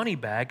kept the money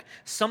bag.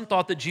 Some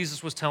thought that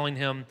Jesus was telling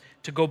him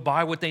to go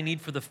buy what they need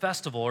for the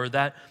festival, or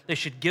that they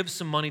should give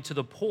some money to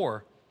the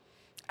poor.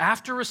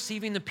 After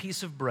receiving the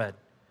piece of bread,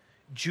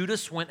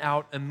 Judas went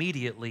out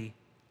immediately,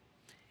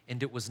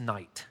 and it was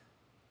night.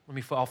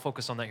 I'll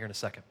focus on that here in a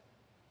second.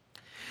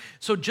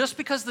 So just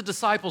because the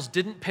disciples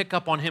didn't pick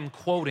up on him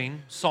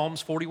quoting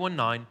Psalms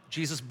 41:9,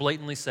 Jesus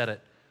blatantly said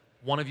it.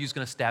 One of you is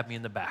going to stab me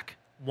in the back.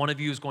 One of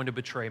you is going to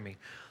betray me.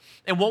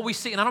 And what we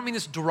see, and I don't mean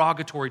this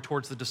derogatory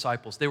towards the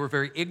disciples. They were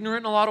very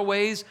ignorant in a lot of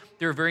ways.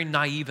 They were very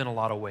naive in a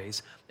lot of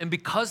ways. And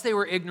because they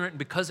were ignorant and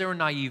because they were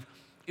naive,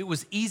 it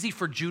was easy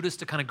for Judas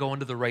to kind of go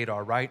under the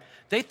radar, right?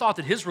 They thought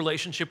that his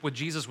relationship with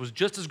Jesus was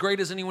just as great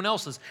as anyone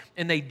else's,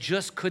 and they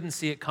just couldn't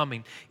see it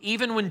coming.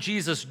 Even when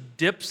Jesus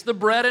dips the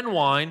bread in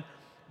wine,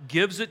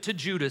 gives it to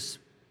Judas,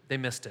 they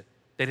missed it.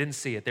 They didn't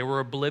see it. They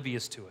were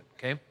oblivious to it,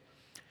 okay?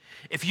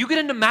 If you get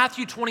into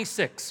Matthew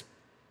 26,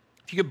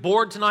 if you get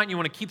bored tonight and you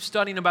want to keep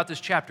studying about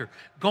this chapter,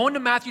 go into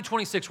Matthew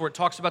 26 where it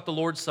talks about the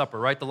Lord's Supper,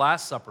 right? The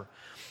Last Supper.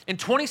 And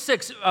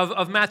 26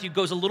 of Matthew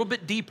goes a little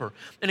bit deeper,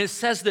 and it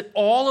says that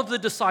all of the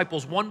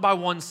disciples, one by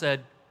one,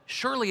 said,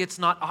 surely it's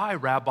not I,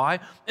 Rabbi,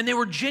 and they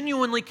were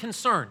genuinely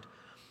concerned.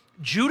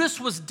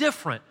 Judas was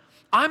different.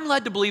 I'm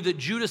led to believe that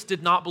Judas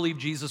did not believe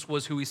Jesus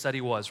was who he said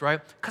he was, right?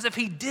 Because if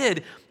he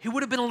did, he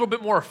would have been a little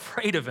bit more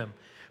afraid of him.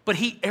 But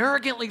he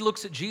arrogantly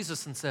looks at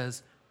Jesus and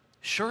says,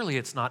 surely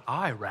it's not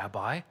I,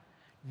 Rabbi,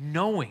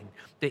 knowing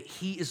that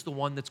he is the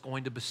one that's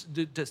going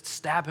to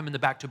stab him in the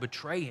back to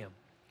betray him.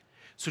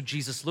 So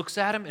Jesus looks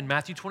at him in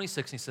Matthew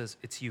 26 and he says,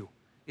 it's you.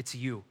 It's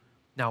you.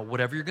 Now,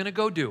 whatever you're going to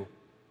go do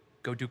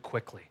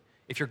quickly.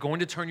 If you're going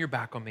to turn your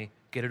back on me,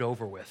 get it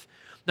over with.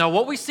 Now,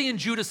 what we see in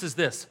Judas is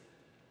this,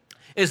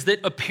 is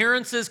that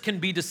appearances can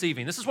be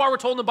deceiving. This is why we're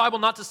told in the Bible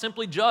not to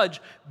simply judge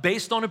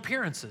based on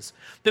appearances.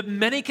 That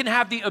many can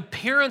have the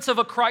appearance of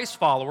a Christ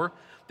follower.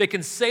 They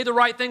can say the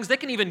right things. They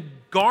can even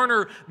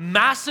garner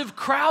massive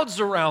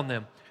crowds around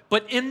them.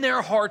 But in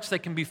their hearts, they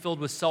can be filled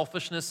with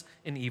selfishness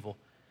and evil.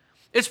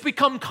 It's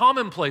become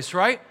commonplace,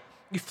 right?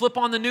 You flip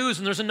on the news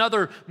and there's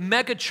another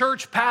mega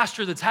church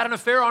pastor that's had an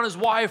affair on his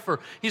wife, or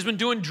he's been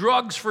doing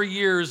drugs for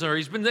years, or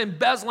he's been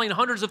embezzling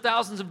hundreds of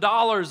thousands of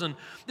dollars, and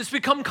it's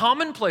become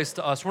commonplace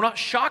to us. We're not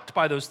shocked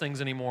by those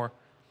things anymore.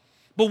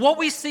 But what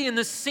we see in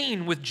this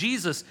scene with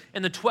Jesus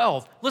and the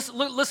 12, listen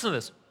to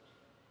this.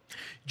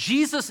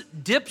 Jesus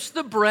dips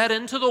the bread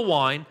into the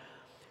wine,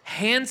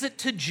 hands it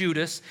to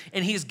Judas,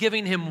 and he's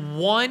giving him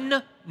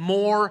one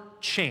more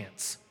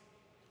chance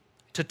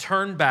to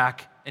turn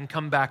back and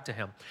come back to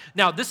him.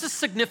 Now, this is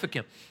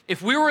significant.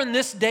 If we were in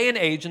this day and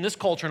age, in this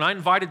culture, and I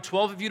invited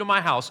 12 of you to my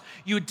house,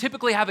 you would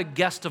typically have a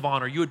guest of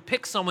honor. You would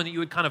pick someone that you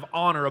would kind of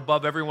honor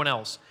above everyone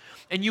else.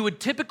 And you would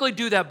typically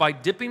do that by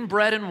dipping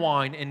bread in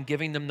wine and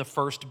giving them the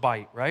first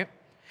bite, right?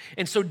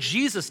 And so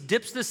Jesus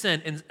dips this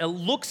in and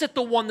looks at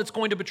the one that's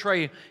going to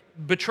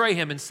betray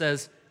him and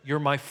says, "You're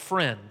my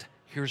friend.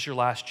 Here's your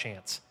last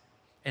chance."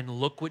 And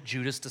look what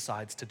Judas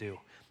decides to do.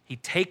 He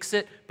takes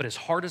it, but his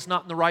heart is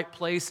not in the right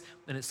place,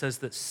 and it says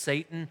that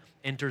Satan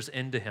enters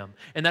into him.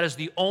 And that is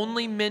the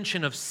only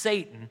mention of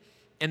Satan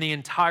in the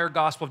entire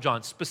Gospel of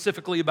John,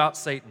 specifically about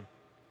Satan.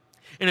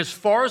 And as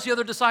far as the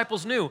other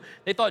disciples knew,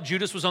 they thought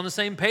Judas was on the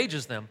same page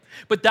as them.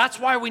 But that's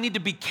why we need to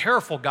be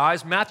careful,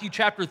 guys. Matthew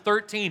chapter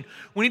 13,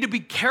 we need to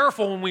be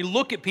careful when we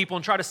look at people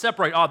and try to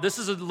separate, this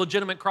is a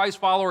legitimate Christ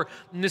follower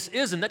and this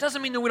isn't. That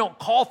doesn't mean that we don't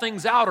call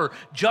things out or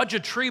judge a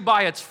tree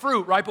by its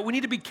fruit, right? But we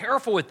need to be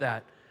careful with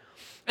that.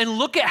 And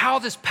look at how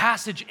this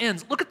passage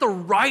ends. Look at the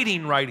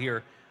writing right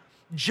here.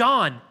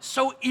 John,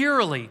 so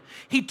eerily,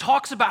 he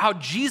talks about how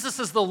Jesus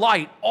is the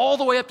light all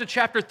the way up to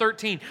chapter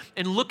 13.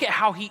 And look at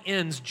how he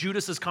ends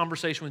Judas's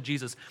conversation with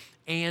Jesus.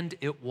 And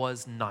it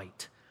was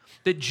night.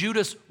 That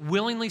Judas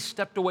willingly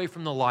stepped away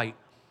from the light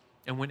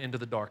and went into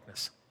the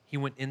darkness. He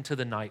went into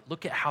the night.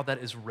 Look at how that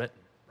is written,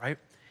 right?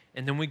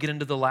 And then we get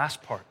into the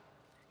last part.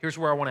 Here's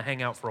where I want to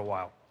hang out for a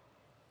while.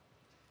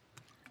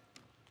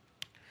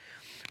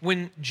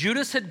 When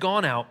Judas had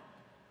gone out,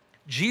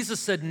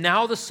 Jesus said,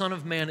 "Now the Son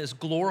of Man is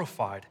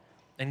glorified,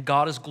 and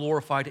God is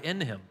glorified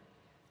in him.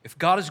 If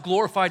God is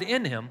glorified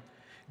in him,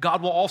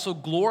 God will also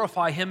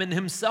glorify him in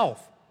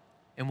himself,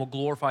 and will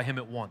glorify him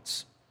at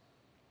once.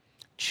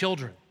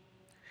 Children,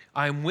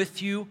 I am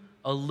with you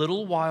a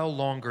little while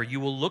longer.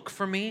 You will look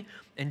for me,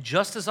 and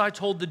just as I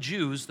told the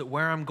Jews that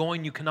where I'm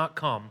going you cannot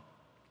come,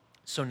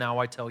 so now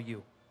I tell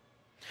you.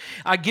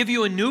 I give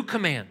you a new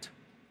command.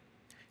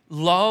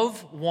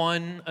 Love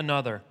one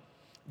another.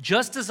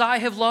 Just as I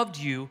have loved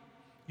you,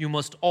 you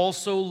must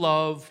also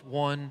love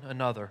one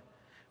another.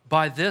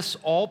 By this,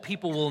 all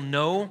people will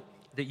know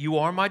that you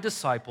are my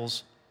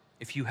disciples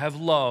if you have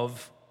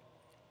love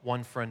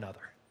one for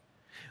another."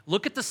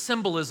 Look at the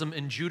symbolism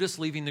in Judas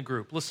leaving the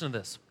group. Listen to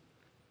this.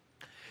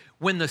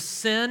 When the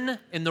sin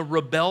and the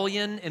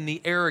rebellion and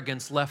the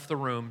arrogance left the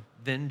room,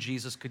 then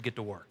Jesus could get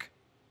to work.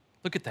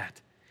 Look at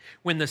that.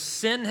 When the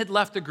sin had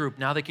left the group,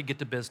 now they could get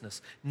to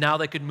business. Now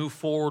they could move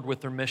forward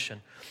with their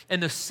mission.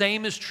 And the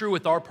same is true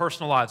with our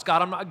personal lives.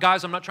 I'm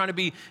not trying to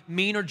be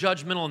mean or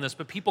judgmental in this,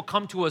 but people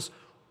come to us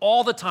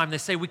all the time. They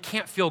say, we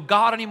can't feel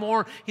God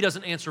anymore. He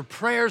doesn't answer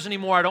prayers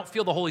anymore. I don't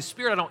feel the Holy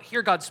Spirit. I don't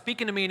hear God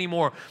speaking to me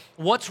anymore.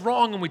 What's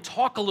wrong? And we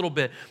talk a little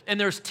bit.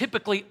 And there's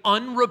typically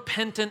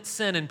unrepentant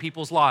sin in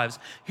people's lives.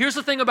 Here's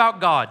the thing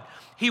about God.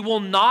 He will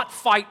not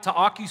fight to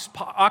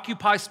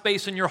occupy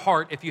space in your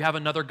heart if you have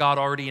another God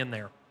already in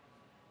there.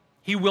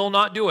 He will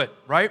not do it,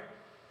 right?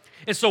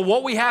 And so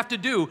what we have to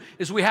do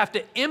is we have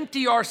to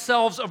empty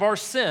ourselves of our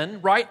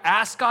sin, right?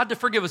 Ask God to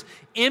forgive us.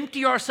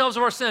 Empty ourselves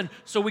of our sin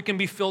so we can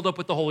be filled up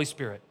with the Holy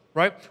Spirit,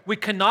 right? We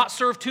cannot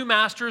serve two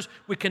masters.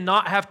 We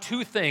cannot have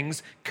two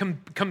things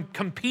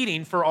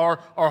competing for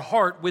our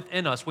heart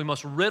within us. We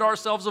must rid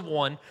ourselves of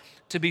one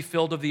to be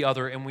filled of the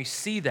other, and we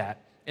see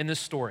that in this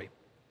story.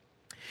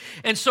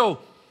 And so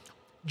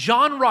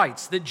John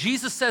writes that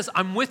Jesus says,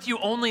 "I'm with you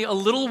only a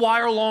little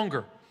while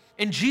longer."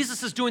 And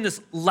Jesus is doing this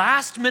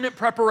last-minute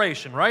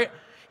preparation, right?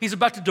 He's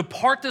about to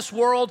depart this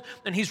world,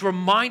 and he's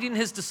reminding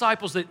his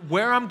disciples that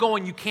where I'm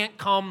going, you can't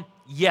come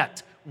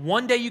yet.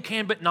 One day you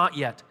can, but not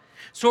yet.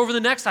 So over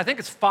the next, I think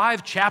it's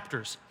 5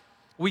 chapters,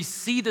 we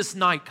see this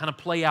night kind of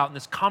play out in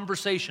this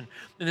conversation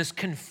and this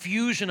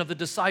confusion of the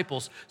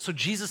disciples. So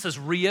Jesus is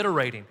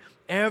reiterating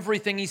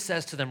everything he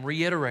says to them,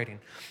 reiterating.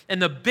 And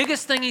the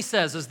biggest thing he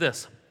says is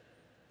this.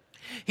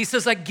 He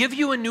says, "I give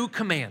you a new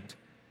command."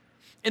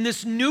 And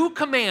this new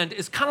command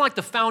is kind of like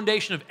the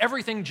foundation of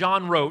everything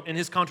John wrote in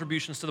his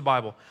contributions to the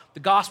Bible. The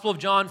Gospel of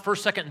John,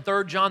 1st, 2nd, and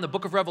 3rd John, the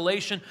book of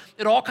Revelation,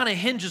 it all kind of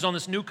hinges on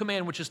this new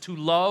command, which is to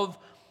love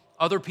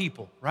other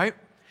people, right?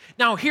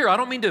 Now here, I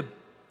don't mean to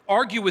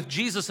argue with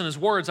Jesus and his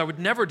words. I would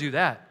never do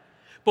that.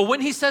 But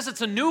when he says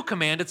it's a new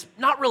command, it's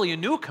not really a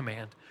new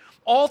command.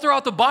 All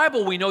throughout the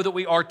Bible, we know that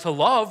we are to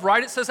love,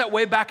 right? It says that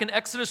way back in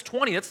Exodus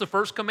 20. That's the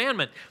first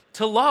commandment,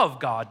 to love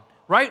God,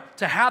 right?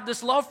 To have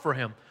this love for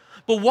him.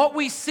 But what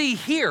we see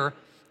here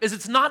is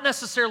it's not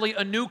necessarily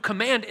a new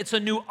command, it's a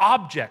new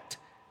object.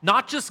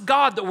 Not just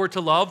God that we're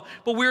to love,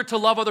 but we're to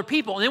love other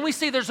people. And then we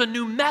see there's a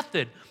new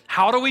method.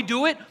 How do we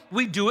do it?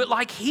 We do it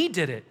like he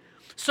did it.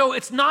 So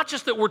it's not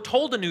just that we're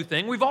told a new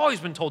thing. We've always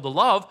been told to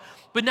love,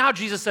 but now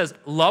Jesus says,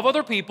 love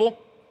other people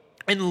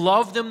and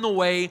love them the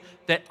way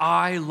that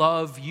I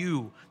love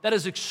you. That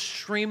is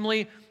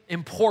extremely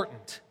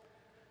important.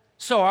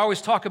 So I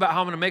always talk about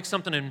how I'm going to make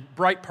something in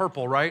bright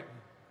purple, right?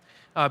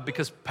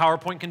 Because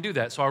PowerPoint can do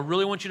that. So I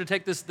really want you to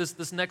take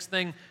this next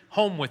thing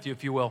home with you,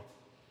 if you will.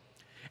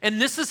 And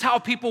this is how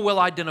people will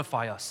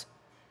identify us.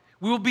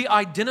 We will be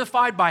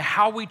identified by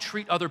how we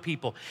treat other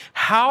people.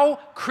 How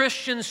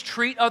Christians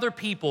treat other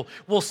people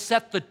will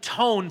set the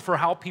tone for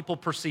how people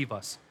perceive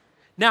us.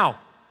 Now,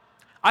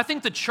 I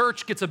think the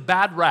church gets a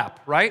bad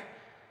rap, right?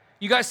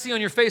 You guys see on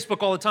your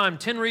Facebook all the time,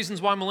 10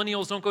 reasons why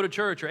millennials don't go to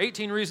church, or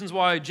 18 reasons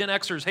why Gen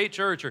Xers hate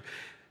church, or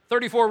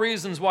 34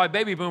 reasons why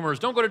baby boomers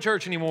don't go to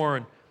church anymore,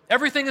 and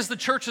everything is the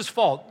church's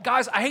fault.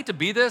 Guys, I hate to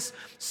be this.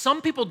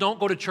 Some people don't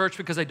go to church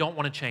because they don't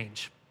want to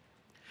change.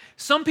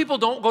 Some people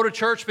don't go to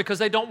church because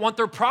they don't want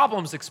their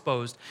problems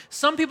exposed.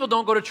 Some people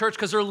don't go to church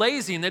because they're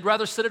lazy and they'd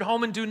rather sit at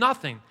home and do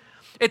nothing.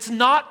 It's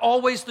not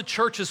always the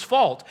church's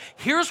fault.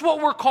 Here's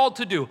what we're called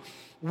to do.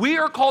 We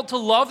are called to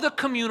love the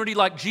community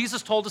like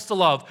Jesus told us to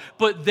love,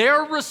 but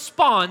their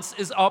response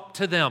is up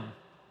to them.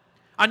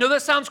 I know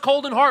that sounds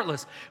cold and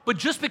heartless, but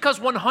just because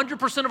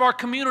 100% of our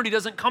community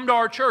doesn't come to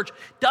our church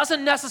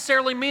doesn't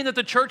necessarily mean that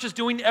the church is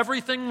doing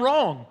everything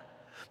wrong.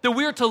 That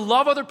we are to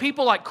love other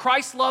people like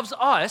Christ loves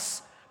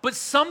us, but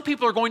some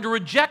people are going to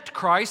reject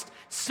Christ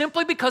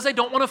simply because they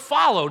don't want to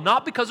follow,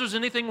 not because there's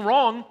anything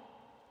wrong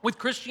with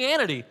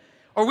Christianity.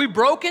 Are we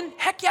broken?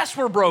 Heck yes,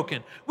 we're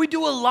broken. We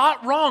do a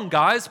lot wrong,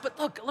 guys. But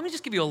look, let me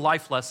just give you a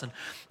life lesson.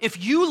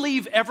 If you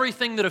leave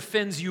everything that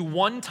offends you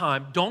one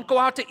time, don't go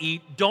out to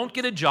eat, don't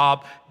get a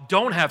job,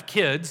 don't have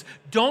kids,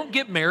 don't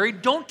get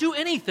married, don't do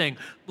anything.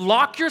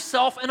 Lock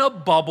yourself in a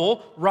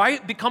bubble,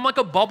 right? Become like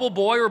a bubble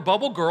boy or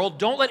bubble girl.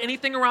 Don't let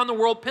anything around the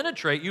world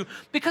penetrate you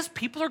because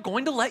people are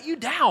going to let you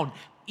down,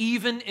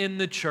 even in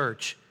the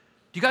church.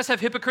 Do you guys have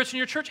hypocrites in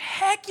your church?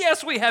 Heck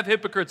yes, we have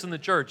hypocrites in the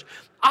church.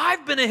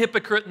 I've been a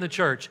hypocrite in the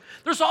church.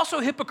 There's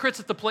also hypocrites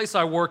at the place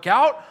I work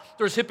out.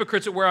 There's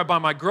hypocrites at where I buy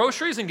my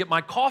groceries and get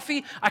my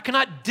coffee. I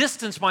cannot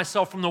distance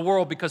myself from the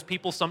world because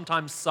people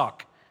sometimes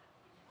suck.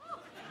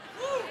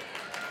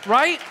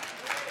 Right?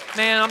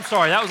 Man, I'm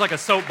sorry. That was like a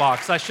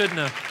soapbox. I shouldn't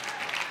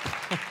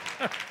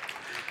have.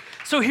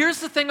 So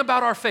here's the thing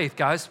about our faith,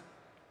 guys.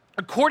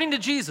 According to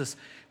Jesus,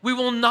 we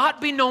will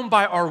not be known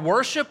by our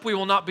worship. We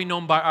will not be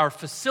known by our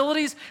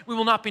facilities. We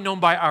will not be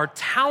known by our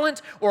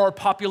talent or our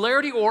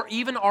popularity or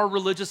even our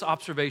religious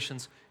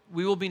observations.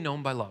 We will be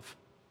known by love.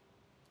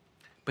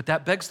 But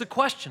that begs the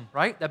question,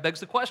 right? That begs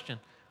the question.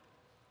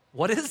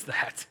 What is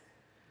that?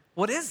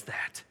 What is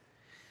that?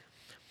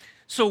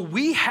 So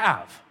we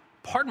have,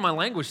 pardon my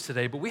language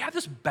today, but we have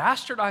this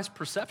bastardized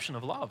perception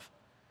of love.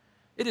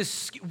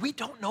 We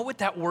don't know what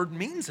that word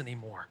means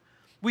anymore.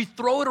 We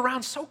throw it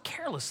around so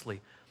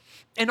carelessly.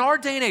 In our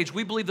day and age,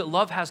 we believe that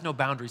love has no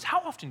boundaries. How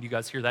often do you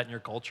guys hear that in your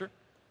culture?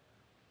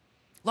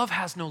 Love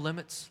has no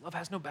limits. Love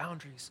has no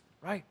boundaries,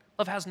 right?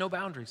 Love has no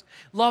boundaries.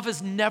 Love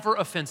is never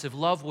offensive.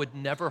 Love would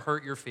never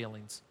hurt your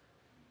feelings.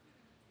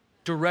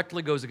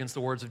 Directly goes against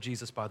the words of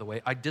Jesus, by the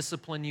way. I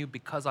discipline you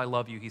because I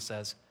love you, he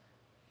says.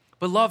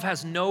 But love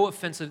has no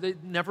offensive,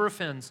 it never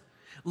offends.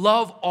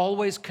 Love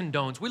always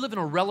condones. We live in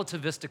a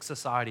relativistic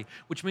society,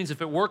 which means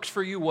if it works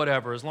for you,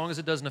 whatever. As long as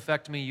it doesn't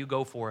affect me, you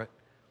go for it.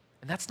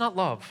 And that's not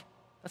love.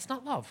 That's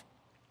not love.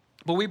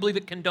 But we believe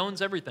it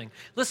condones everything.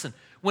 Listen,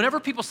 whenever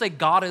people say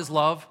God is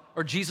love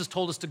or Jesus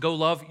told us to go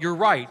love, you're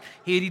right.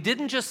 He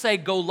didn't just say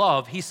go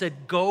love. He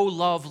said go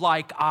love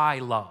like I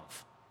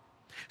love.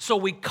 So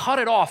we cut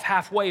it off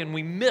halfway and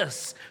we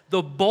miss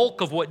the bulk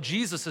of what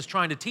Jesus is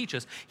trying to teach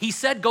us. He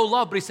said go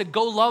love, but he said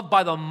go love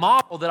by the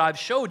model that I've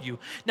showed you.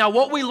 Now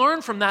what we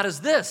learn from that is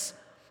this,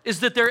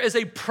 is that there is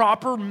a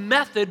proper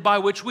method by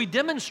which we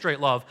demonstrate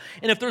love.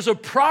 And if there's a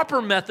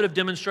proper method of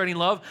demonstrating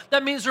love,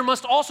 that means there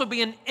must also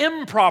be an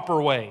improper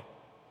way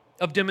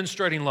of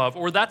demonstrating love,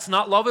 or that's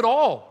not love at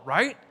all,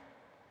 right?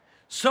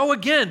 So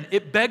again,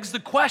 it begs the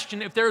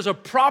question, if there's a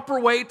proper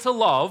way to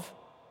love,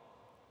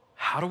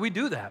 how do we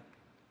do that?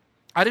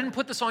 I didn't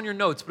put this on your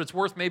notes, but it's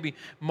worth maybe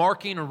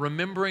marking or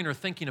remembering or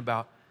thinking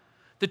about.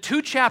 The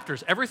two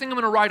chapters, everything I'm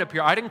going to write up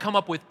here, I didn't come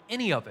up with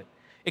any of it.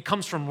 It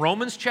comes from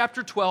Romans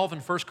chapter 12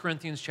 and 1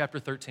 Corinthians chapter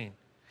 13.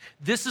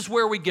 This is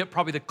where we get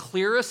probably the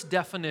clearest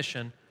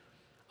definition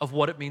of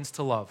what it means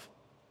to love.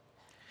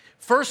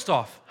 First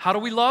off, how do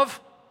we love?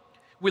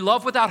 We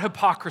love without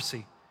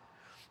hypocrisy.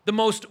 The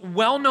most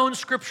well-known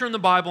scripture in the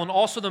Bible and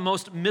also the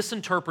most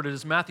misinterpreted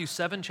is Matthew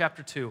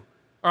chapter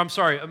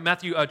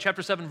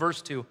 7,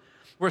 verse 2,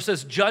 where it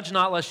says, judge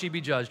not lest ye be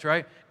judged,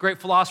 right?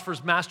 Great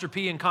philosophers, Master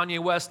P and Kanye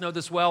West know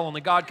this well,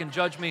 only God can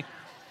judge me.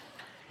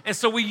 And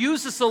so we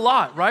use this a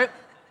lot, right?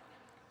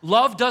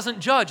 Love doesn't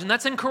judge, and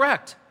that's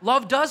incorrect.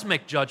 Love does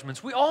make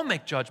judgments. We all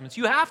make judgments.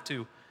 You have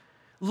to.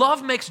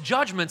 Love makes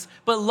judgments,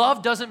 but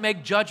love doesn't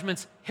make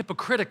judgments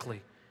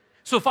hypocritically.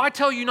 So if I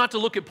tell you not to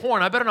look at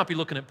porn, I better not be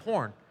looking at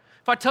porn.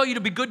 If I tell you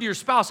to be good to your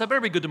spouse, I better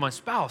be good to my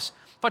spouse.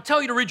 If I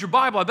tell you to read your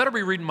Bible, I better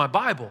be reading my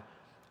Bible.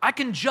 I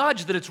can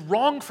judge that it's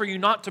wrong for you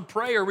not to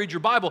pray or read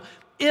your Bible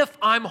if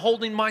I'm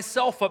holding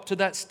myself up to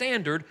that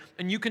standard,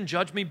 and you can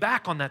judge me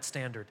back on that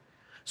standard.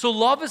 So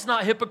love is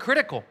not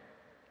hypocritical.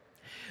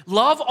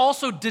 Love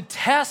also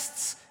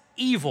detests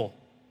evil.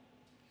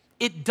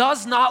 It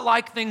does not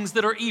like things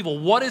that are evil.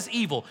 What is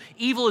evil?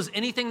 Evil is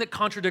anything that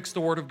contradicts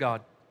the Word of God.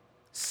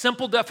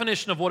 Simple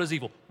definition of what is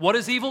evil. What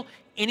is evil?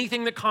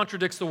 Anything that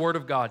contradicts the Word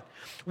of God.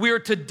 We are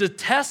to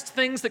detest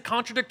things that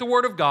contradict the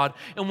Word of God,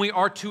 and we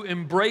are to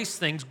embrace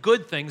things,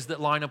 good things,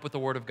 that line up with the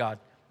Word of God.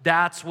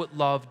 That's what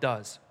love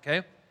does,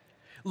 okay?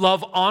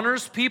 Love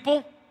honors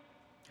people.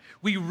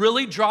 We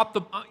really dropped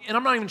and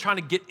I'm not even trying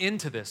to get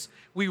into this,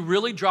 we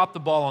really dropped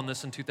the ball on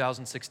this in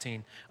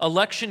 2016.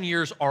 Election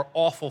years are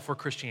awful for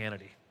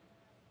Christianity.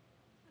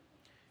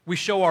 We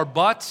show our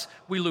butts,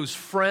 we lose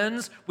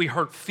friends, we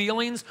hurt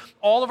feelings.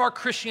 All of our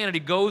Christianity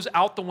goes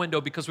out the window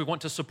because we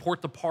want to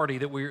support the party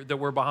that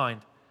we're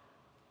behind.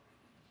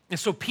 And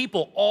so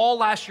people all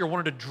last year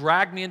wanted to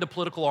drag me into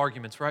political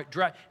arguments, right?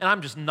 And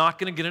I'm just not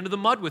going to get into the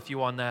mud with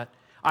you on that.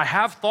 I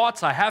have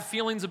thoughts, I have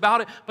feelings about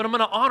it, but I'm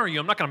going to honor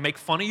you. I'm not going to make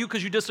fun of you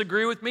because you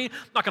disagree with me. I'm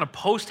not going to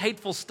post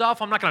hateful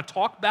stuff. I'm not going to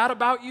talk bad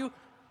about you.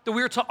 That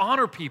we are to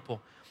honor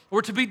people.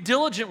 We're to be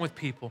diligent with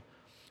people.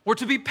 We're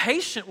to be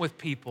patient with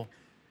people.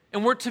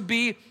 And we're to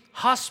be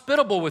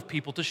hospitable with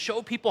people, to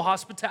show people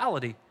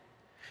hospitality.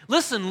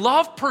 Listen,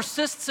 love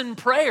persists in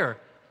prayer.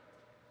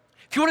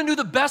 If you want to do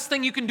the best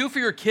thing you can do for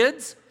your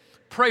kids,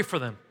 pray for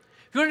them.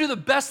 If you want to do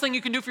the best thing you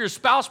can do for your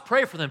spouse,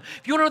 pray for them.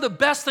 If you want to do the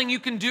best thing you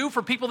can do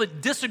for people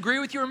that disagree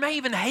with you or may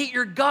even hate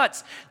your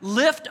guts,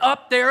 lift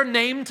up their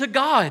name to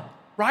God,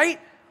 right?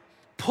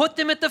 Put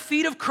them at the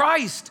feet of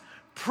Christ.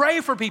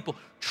 Pray for people.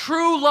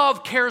 True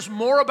love cares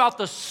more about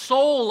the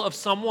soul of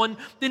someone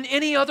than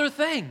any other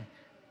thing.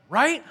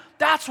 Right?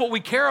 That's what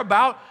we care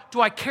about. Do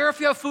I care if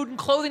you have food and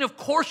clothing? Of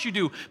course you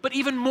do. But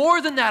even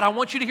more than that, I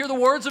want you to hear the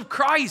words of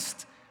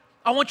Christ.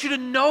 I want you to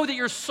know that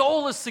your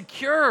soul is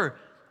secure.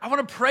 I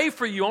want to pray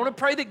for you. I want to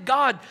pray that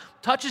God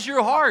touches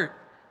your heart.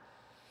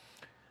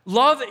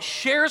 Love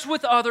shares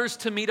with others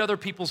to meet other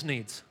people's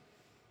needs.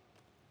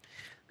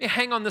 Let me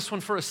hang on this one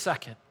for a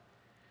second.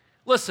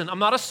 Listen, I'm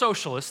not a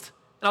socialist.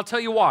 And I'll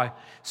tell you why.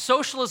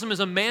 Socialism is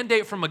a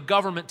mandate from a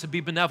government to be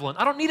benevolent.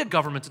 I don't need a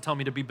government to tell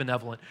me to be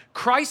benevolent.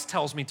 Christ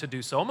tells me to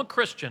do so. I'm a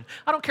Christian.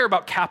 I don't care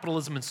about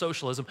capitalism and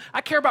socialism.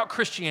 I care about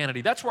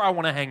Christianity. That's where I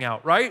want to hang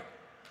out, right?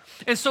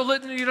 And so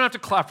you don't have to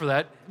clap for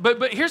that.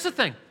 But here's the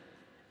thing.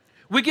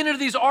 We get into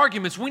these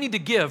arguments, we need to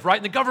give, right?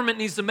 And the government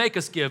needs to make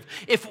us give.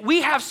 If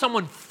we have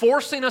someone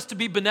forcing us to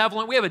be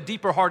benevolent, we have a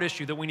deeper heart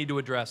issue that we need to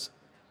address.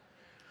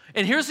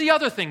 And here's the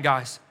other thing,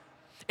 guys.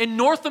 In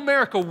North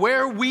America,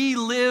 where we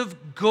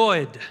live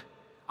good,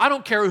 I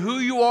don't care who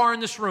you are in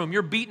this room,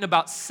 you're beating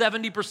about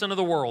 70% of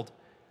the world.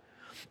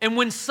 And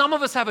when some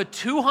of us have a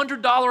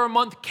 $200 a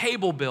month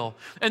cable bill,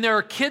 and there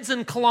are kids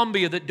in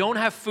Colombia that don't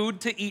have food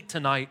to eat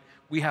tonight,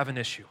 we have an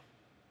issue.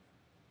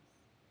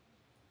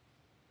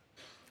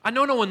 I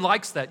know no one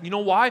likes that. You know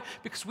why?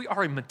 Because we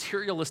are a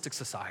materialistic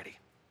society.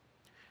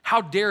 How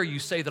dare you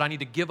say that I need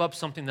to give up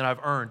something that I've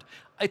earned?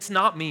 It's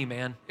not me,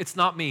 man. It's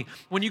not me.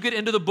 When you get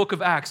into the book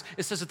of Acts,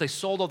 it says that they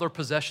sold all their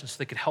possessions so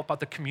they could help out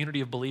the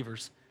community of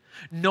believers.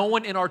 No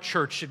one in our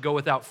church should go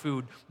without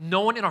food.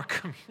 No one in our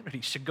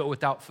community should go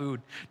without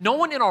food. No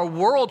one in our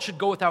world should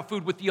go without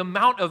food with the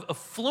amount of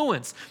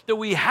affluence that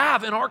we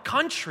have in our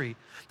country.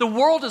 The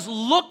world is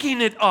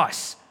looking at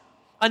us,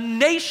 a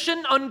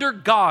nation under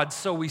God,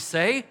 so we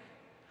say,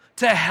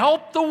 to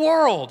help the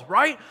world,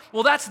 right?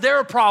 Well, that's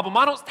their problem.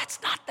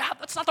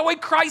 That's not the way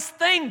Christ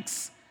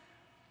thinks.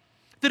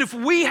 That if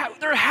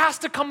there has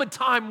to come a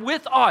time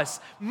with us,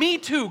 me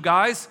too,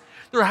 guys,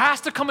 there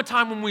has to come a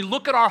time when we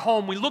look at our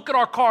home, we look at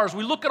our cars,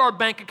 we look at our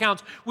bank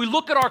accounts, we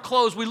look at our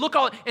clothes, we look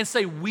all and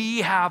say, we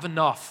have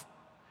enough.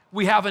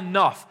 We have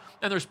enough.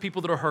 And there's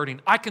people that are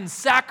hurting. I can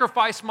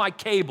sacrifice my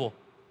cable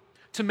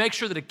to make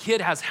sure that a kid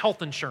has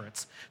health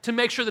insurance, to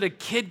make sure that a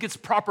kid gets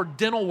proper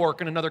dental work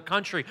in another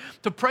country,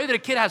 to pray that a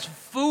kid has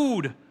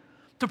food,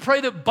 to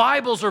pray that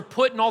Bibles are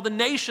put in all the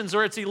nations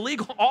or it's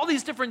illegal, all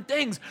these different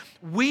things.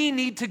 We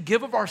need to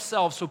give of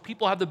ourselves so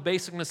people have the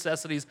basic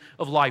necessities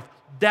of life.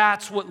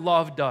 That's what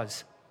love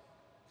does.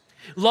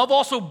 Love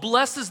also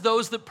blesses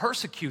those that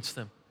persecutes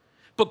them.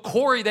 But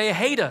Corey, they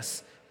hate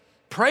us.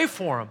 Pray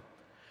for them.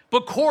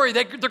 But Corey,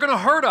 they're going to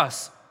hurt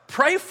us.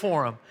 Pray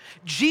for them.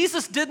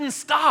 Jesus didn't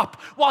stop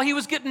while he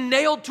was getting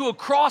nailed to a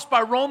cross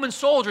by Roman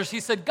soldiers. He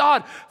said,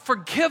 God,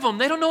 forgive them.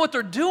 They don't know what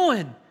they're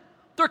doing.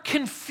 They're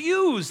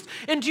confused.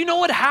 And do you know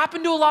what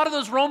happened to a lot of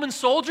those Roman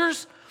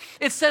soldiers?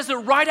 It says that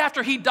right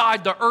after he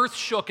died, the earth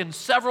shook and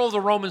several of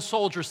the Roman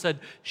soldiers said,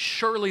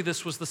 surely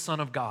this was the Son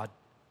of God.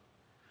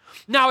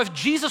 Now, if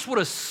Jesus would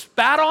have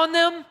spat on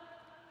them,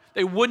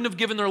 they wouldn't have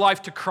given their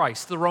life to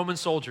Christ, the Roman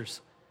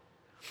soldiers.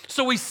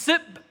 So we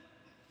sit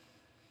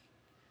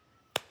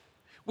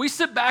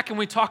back and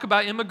we talk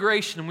about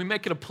immigration and we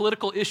make it a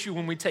political issue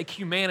when we take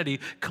humanity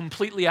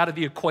completely out of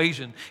the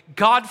equation.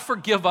 God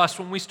forgive us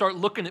when we start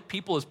looking at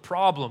people as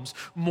problems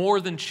more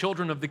than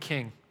children of the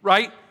King,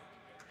 right?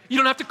 You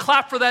don't have to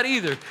clap for that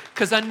either,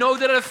 because I know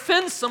that it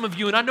offends some of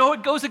you and I know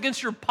it goes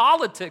against your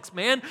politics,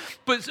 man.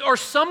 But are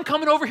some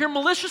coming over here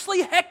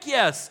maliciously? Heck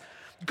yes.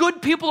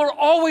 Good people are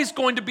always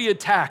going to be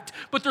attacked,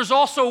 but there's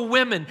also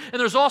women and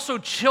there's also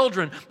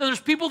children and there's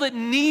people that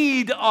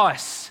need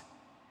us.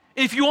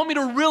 If you want me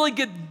to really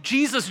get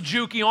Jesus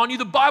jukey on you,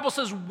 the Bible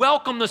says,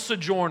 welcome the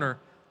sojourner.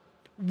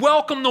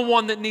 Welcome the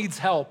one that needs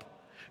help.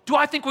 Do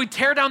I think we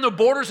tear down the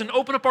borders and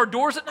open up our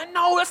doors?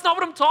 No, that's not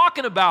what I'm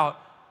talking about.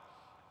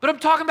 But I'm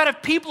talking about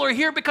if people are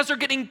here because they're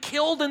getting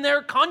killed in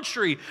their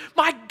country.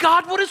 My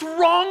God, what is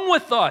wrong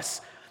with us?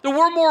 That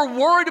we're more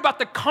worried about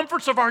the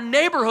comforts of our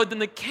neighborhood than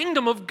the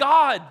kingdom of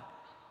God.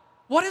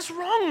 What is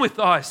wrong with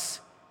us?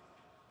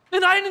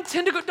 And I didn't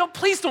intend to go,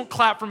 please don't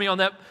clap for me on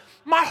that.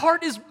 My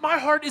heart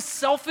is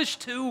selfish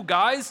too,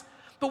 guys.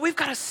 But we've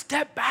got to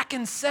step back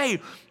and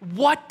say,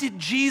 what did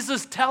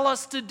Jesus tell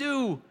us to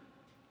do?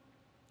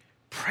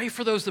 Pray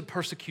for those that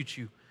persecute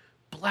you.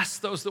 Bless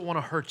those that want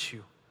to hurt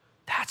you.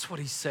 That's what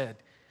he said.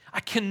 I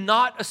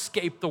cannot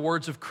escape the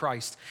words of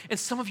Christ. And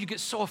some of you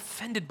get so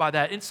offended by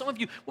that. And some of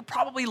you will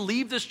probably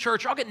leave this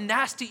church. I'll get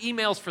nasty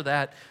emails for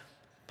that.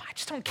 I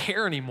just don't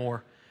care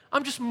anymore.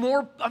 I'm just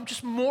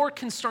more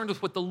concerned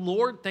with what the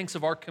Lord thinks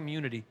of our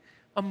community.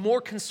 I'm more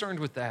concerned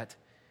with that.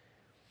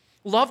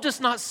 Love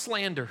does not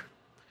slander.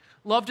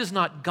 Love does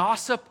not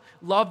gossip.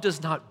 Love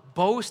does not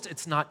boast.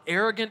 It's not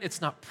arrogant. It's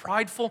not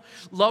prideful.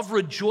 Love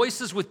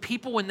rejoices with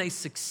people when they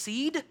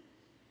succeed.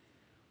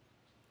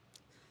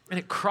 And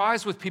it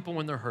cries with people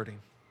when they're hurting.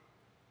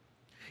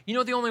 You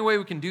know, the only way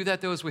we can do that,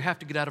 though, is we have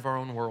to get out of our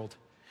own world.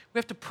 We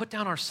have to put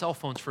down our cell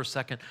phones for a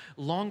second,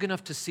 long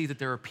enough to see that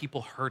there are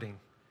people hurting.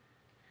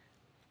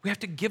 We have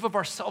to give of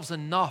ourselves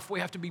enough.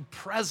 We have to be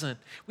present.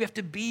 We have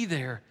to be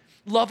there.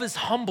 Love is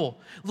humble.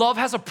 Love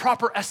has a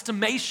proper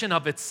estimation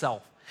of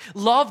itself.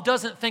 Love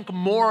doesn't think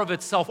more of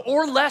itself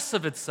or less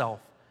of itself.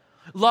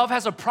 Love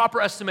has a proper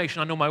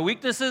estimation. I know my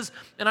weaknesses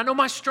and I know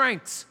my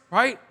strengths,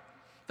 right?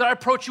 That I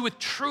approach you with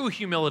true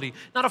humility,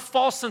 not a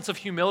false sense of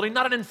humility,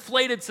 not an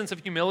inflated sense of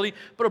humility,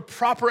 but a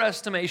proper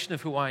estimation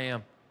of who I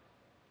am.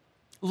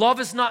 Love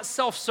is not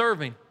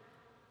self-serving,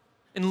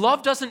 and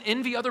love doesn't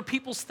envy other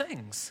people's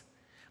things.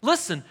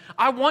 Listen,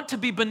 I want to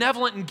be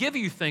benevolent and give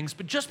you things,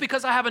 but just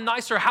because I have a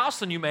nicer house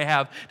than you may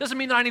have doesn't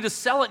mean that I need to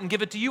sell it and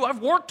give it to you.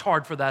 I've worked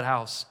hard for that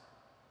house.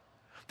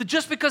 That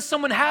just because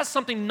someone has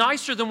something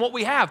nicer than what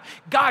we have,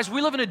 guys,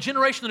 we live in a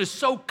generation that is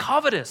so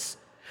covetous.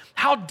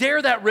 How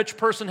dare that rich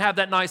person have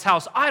that nice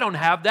house? I don't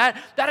have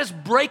that. That is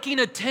breaking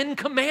a 10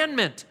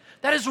 commandment.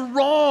 That is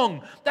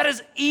wrong. That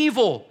is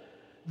evil.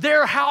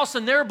 Their house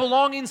and their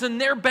belongings and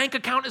their bank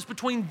account is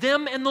between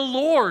them and the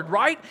Lord,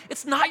 right?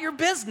 It's not your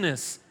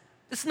business.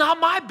 It's not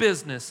my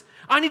business.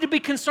 I need to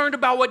be concerned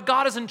about what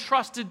God has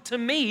entrusted to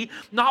me,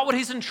 not what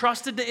he's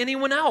entrusted to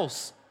anyone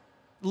else.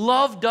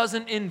 Love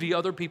doesn't envy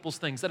other people's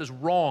things. That is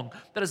wrong.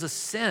 That is a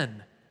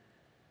sin.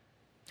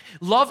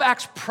 Love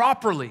acts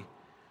properly.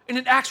 And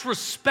it acts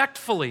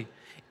respectfully,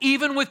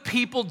 even with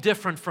people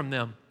different from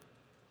them.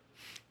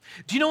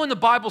 Do you know in the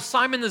Bible,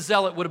 Simon the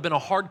Zealot would have been a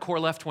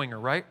hardcore left-winger,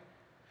 right?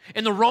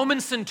 And the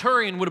Roman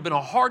centurion would have been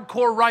a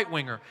hardcore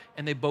right-winger,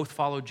 and they both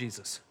followed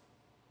Jesus.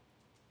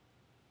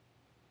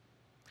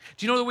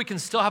 Do you know that we can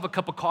still have a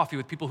cup of coffee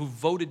with people who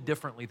voted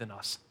differently than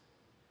us?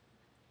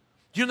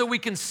 Do you know that we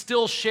can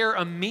still share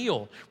a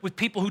meal with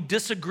people who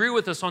disagree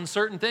with us on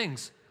certain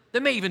things? They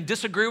may even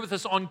disagree with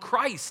us on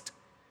Christ.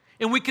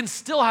 And we can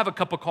still have a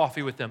cup of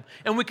coffee with them.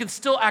 And we can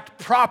still act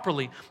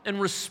properly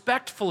and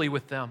respectfully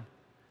with them.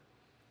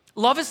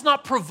 Love is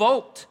not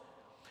provoked.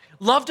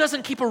 Love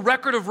doesn't keep a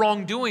record of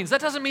wrongdoings. That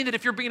doesn't mean that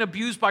if you're being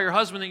abused by your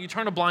husband that you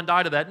turn a blind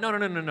eye to that. No.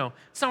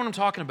 That's not what I'm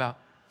talking about.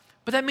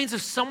 But that means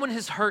if someone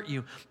has hurt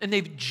you and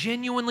they've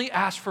genuinely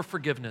asked for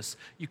forgiveness,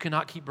 you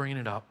cannot keep bringing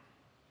it up.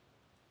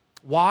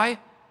 Why?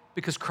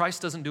 Because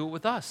Christ doesn't do it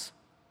with us.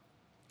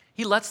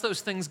 He lets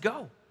those things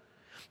go.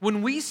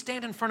 When we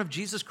stand in front of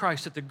Jesus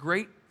Christ at the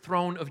great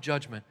throne of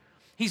judgment,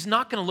 he's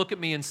not going to look at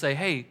me and say,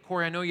 hey,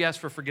 Corey, I know you asked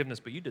for forgiveness,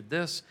 but you did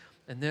this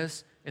and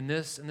this and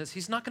this and this.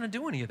 He's not going to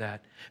do any of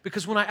that.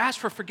 Because when I ask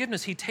for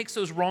forgiveness, he takes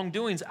those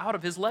wrongdoings out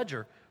of his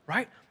ledger,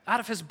 right? Out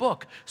of his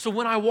book. So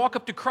when I walk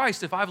up to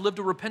Christ, if I've lived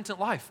a repentant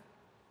life,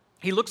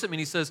 he looks at me and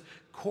he says,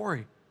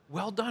 Corey,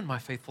 well done, my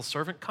faithful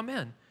servant, come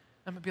in.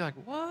 I'm going to be like,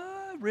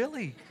 what?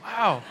 Really?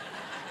 Wow.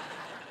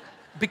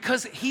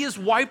 Because he has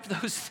wiped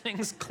those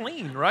things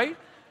clean, right?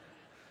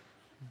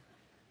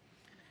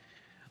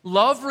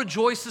 Love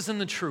rejoices in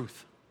the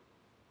truth.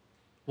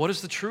 What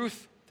is the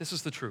truth? This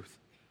is the truth.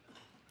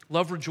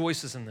 Love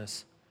rejoices in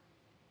this.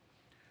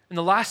 And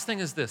the last thing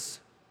is this.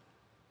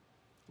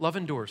 Love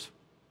endures.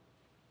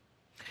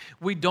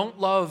 We don't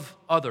love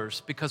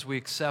others because we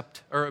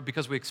expect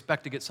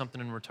to get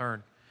something in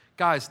return.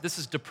 Guys, this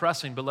is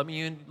depressing, but I'll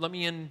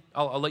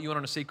let you in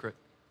on a secret.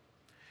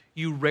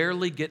 You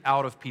rarely get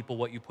out of people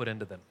what you put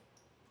into them.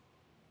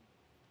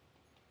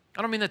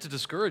 I don't mean that to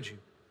discourage you.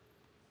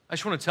 I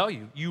just want to tell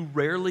you, you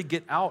rarely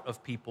get out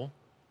of people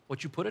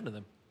what you put into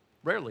them.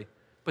 Rarely.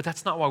 But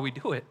that's not why we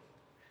do it.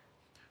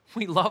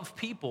 We love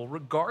people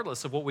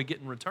regardless of what we get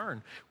in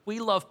return. We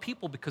love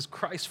people because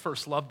Christ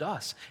first loved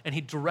us. And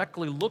he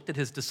directly looked at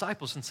his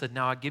disciples and said,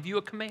 now I give you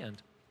a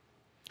command.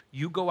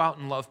 You go out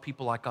and love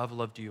people like I've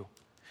loved you.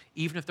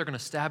 Even if they're going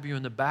to stab you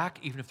in the back,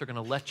 even if they're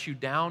going to let you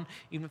down,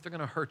 even if they're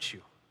going to hurt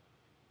you.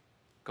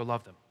 Go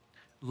love them.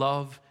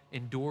 Love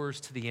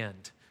endures to the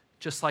end.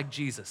 Just like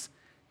Jesus,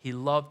 he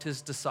loved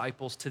his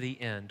disciples to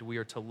the end. We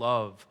are to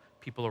love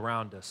people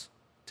around us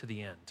to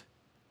the end.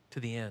 To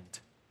the end.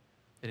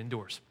 It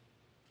endures.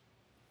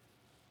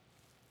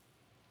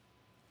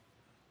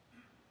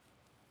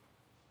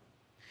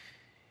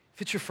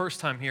 If it's your first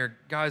time here,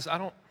 guys,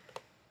 I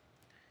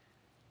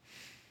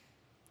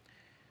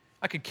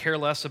could care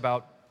less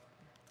about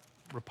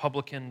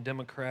Republican,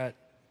 Democrat,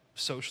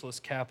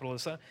 socialist,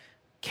 capitalist. I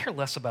care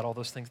less about all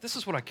those things. This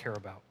is what I care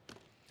about.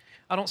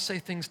 I don't say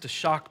things to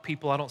shock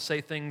people. I don't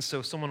say things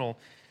so someone will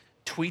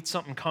tweet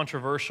something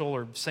controversial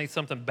or say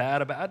something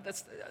bad about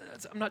it.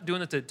 I'm not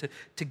doing it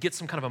to get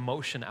some kind of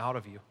emotion out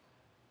of you.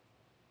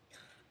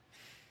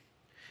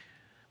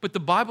 But the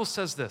Bible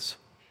says this.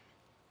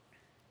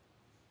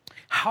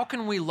 How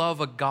can we love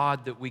a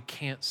God that we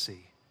can't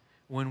see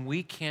when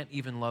we can't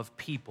even love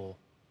people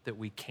that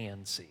we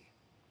can see?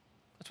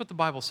 That's what the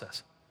Bible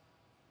says.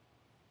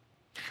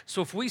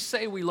 So if we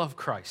say we love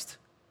Christ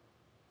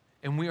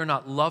and we are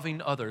not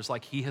loving others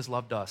like he has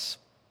loved us,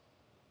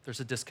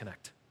 there's a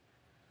disconnect.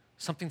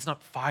 Something's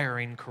not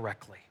firing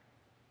correctly.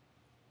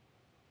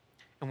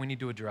 And we need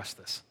to address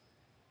this.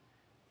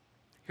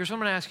 Here's what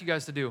I'm going to ask you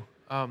guys to do.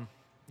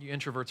 You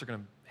introverts are going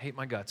to hate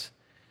my guts.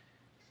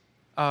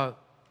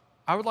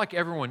 I would like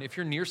everyone, if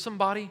you're near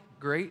somebody,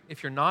 great.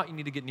 If you're not, you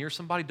need to get near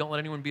somebody. Don't let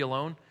anyone be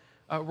alone.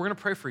 We're going to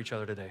pray for each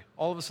other today,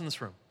 all of us in this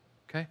room,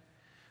 okay?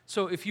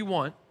 So if you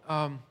want,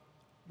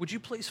 would you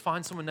please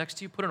find someone next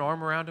to you, put an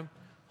arm around them,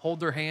 hold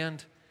their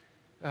hand,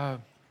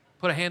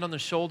 put a hand on their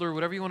shoulder,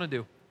 whatever you want to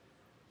do.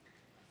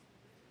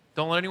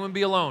 Don't let anyone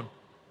be alone.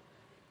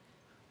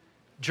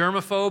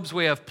 Germaphobes,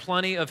 we have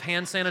plenty of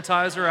hand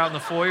sanitizer out in the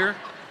foyer.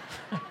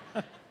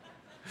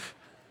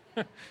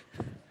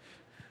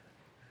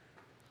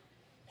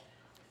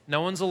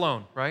 No one's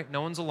alone, right?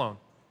 No one's alone.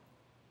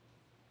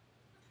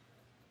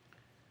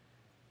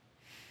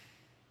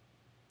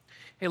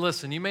 Hey,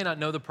 listen, you may not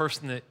know the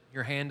person that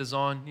your hand is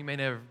on. You may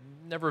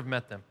never have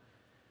met them.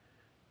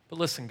 But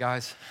listen,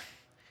 guys,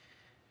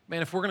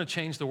 man, if we're going to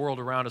change the world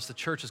around us, the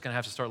church is going to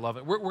have to start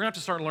loving. We're going to have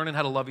to start learning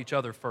how to love each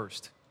other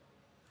first.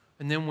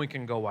 And then we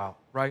can go out,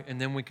 right?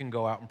 And then we can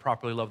go out and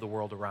properly love the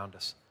world around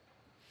us.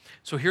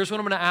 So here's what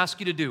I'm going to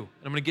ask you to do.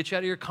 And I'm going to get you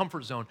out of your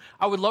comfort zone.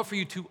 I would love for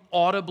you to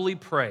audibly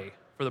pray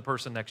for the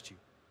person next to you,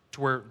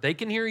 to where they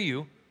can hear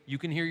you, you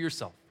can hear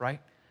yourself, right?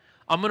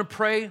 I'm going to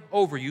pray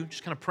over you,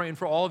 just kind of praying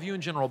for all of you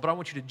in general, but I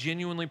want you to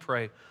genuinely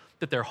pray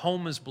that their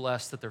home is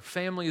blessed, that their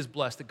family is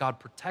blessed, that God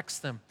protects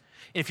them.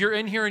 If you're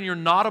in here and you're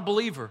not a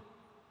believer,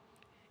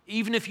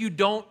 even if you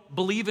don't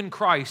believe in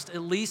Christ,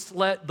 at least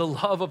let the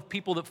love of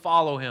people that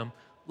follow him,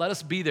 let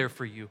us be there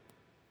for you.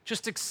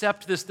 Just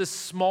accept this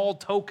small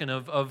token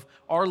of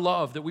our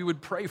love, that we would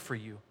pray for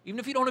you, even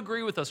if you don't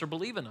agree with us or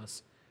believe in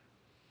us.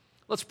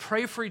 Let's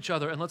pray for each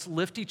other and let's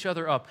lift each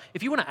other up.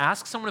 If you want to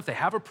ask someone if they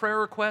have a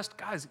prayer request,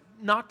 guys,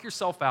 knock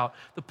yourself out.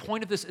 The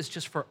point of this is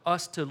just for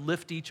us to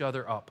lift each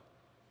other up.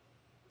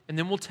 And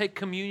then we'll take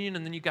communion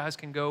and then you guys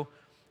can go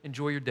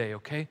enjoy your day,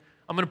 okay?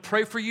 I'm going to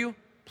pray for you.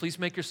 Please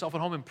make yourself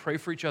at home and pray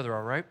for each other,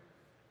 all right?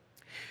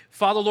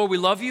 Father, Lord, we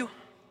love you.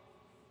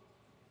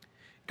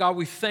 God,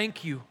 we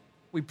thank you.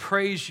 We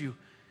praise you.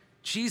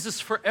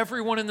 Jesus, for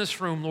everyone in this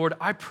room, Lord,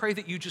 I pray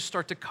that you just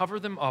start to cover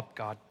them up,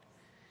 God.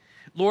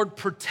 Lord,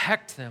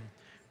 protect them.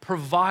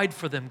 Provide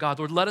for them, God.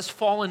 Lord, let us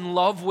fall in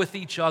love with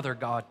each other,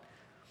 God.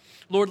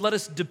 Lord, let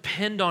us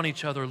depend on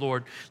each other,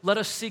 Lord. Let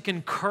us seek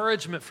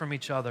encouragement from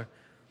each other.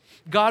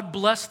 God,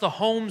 bless the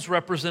homes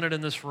represented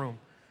in this room.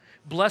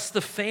 Bless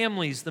the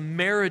families, the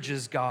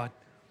marriages, God.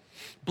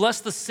 Bless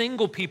the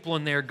single people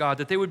in there, God,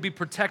 that they would be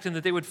protected,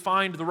 that they would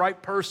find the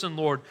right person,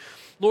 Lord.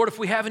 Lord, if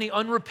we have any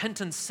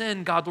unrepentant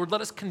sin, God, Lord,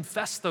 let us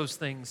confess those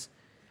things.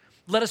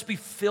 Let us be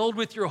filled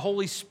with your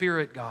Holy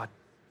Spirit, God.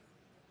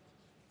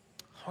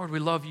 Lord, we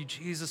love you,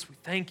 Jesus. We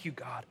thank you,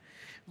 God.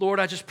 Lord,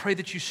 I just pray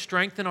that you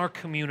strengthen our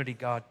community,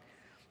 God,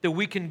 that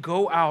we can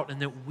go out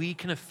and that we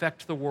can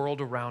affect the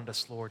world around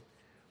us, Lord.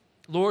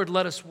 Lord,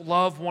 let us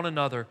love one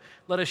another.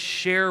 Let us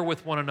share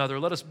with one another.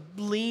 Let us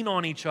lean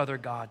on each other,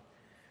 God.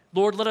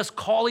 Lord, let us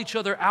call each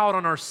other out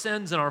on our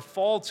sins and our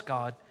faults,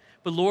 God.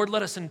 But Lord,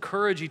 let us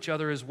encourage each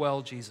other as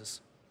well, Jesus.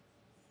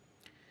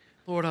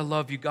 Lord, I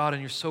love you, God,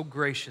 and you're so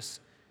gracious.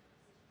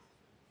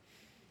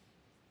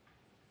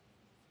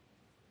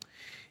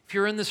 If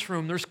you're in this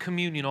room, there's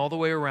communion all the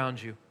way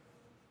around you.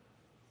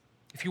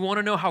 If If you want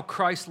to know how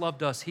Christ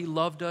loved us, he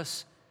loved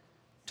us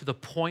to the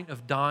point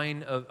of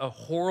dying a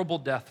horrible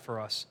death for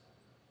us.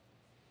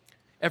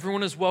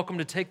 Everyone is welcome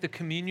to take the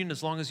communion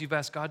as long as you've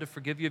asked God to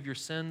forgive you of your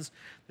sins.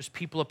 There's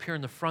people up here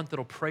in the front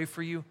that'll pray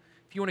for you.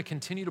 If you want to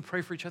continue to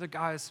pray for each other,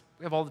 guys,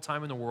 we have all the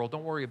time in the world.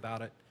 Don't worry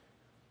about it.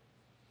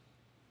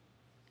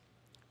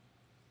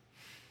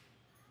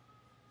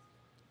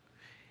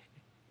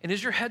 And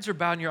as your heads are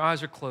bowed and your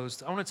eyes are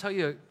closed, I want to tell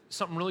you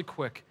something really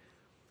quick.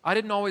 I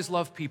didn't always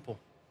love people.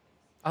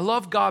 I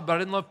love God, but I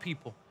didn't love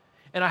people.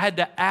 And I had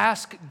to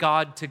ask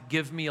God to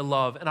give me a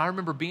love. And I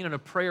remember being in a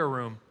prayer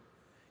room,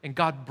 and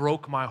God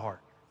broke my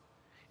heart.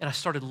 And I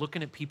started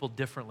looking at people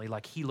differently,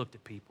 like he looked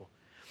at people.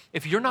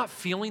 If you're not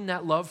feeling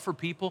that love for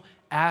people,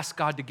 ask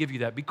God to give you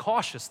that. Be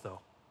cautious,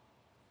 though.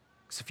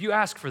 Because if you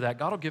ask for that,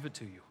 God will give it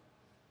to you.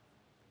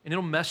 And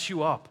it'll mess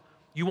you up.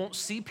 You won't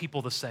see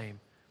people the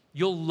same.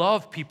 You'll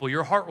love people.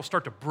 Your heart will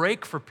start to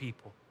break for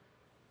people.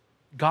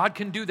 God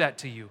can do that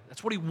to you.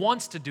 That's what he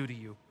wants to do to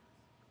you.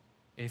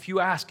 And if you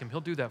ask him, he'll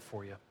do that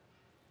for you.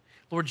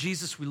 Lord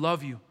Jesus, we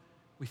love you.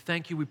 We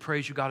thank you, we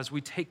praise you, God. As we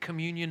take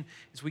communion,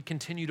 as we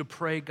continue to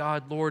pray,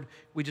 God, Lord,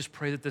 we just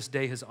pray that this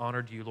day has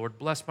honored you. Lord,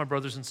 bless my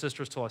brothers and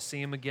sisters till I see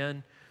them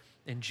again.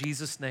 In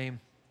Jesus' name,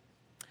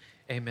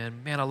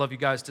 amen. Man, I love you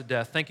guys to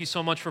death. Thank you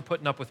so much for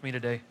putting up with me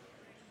today.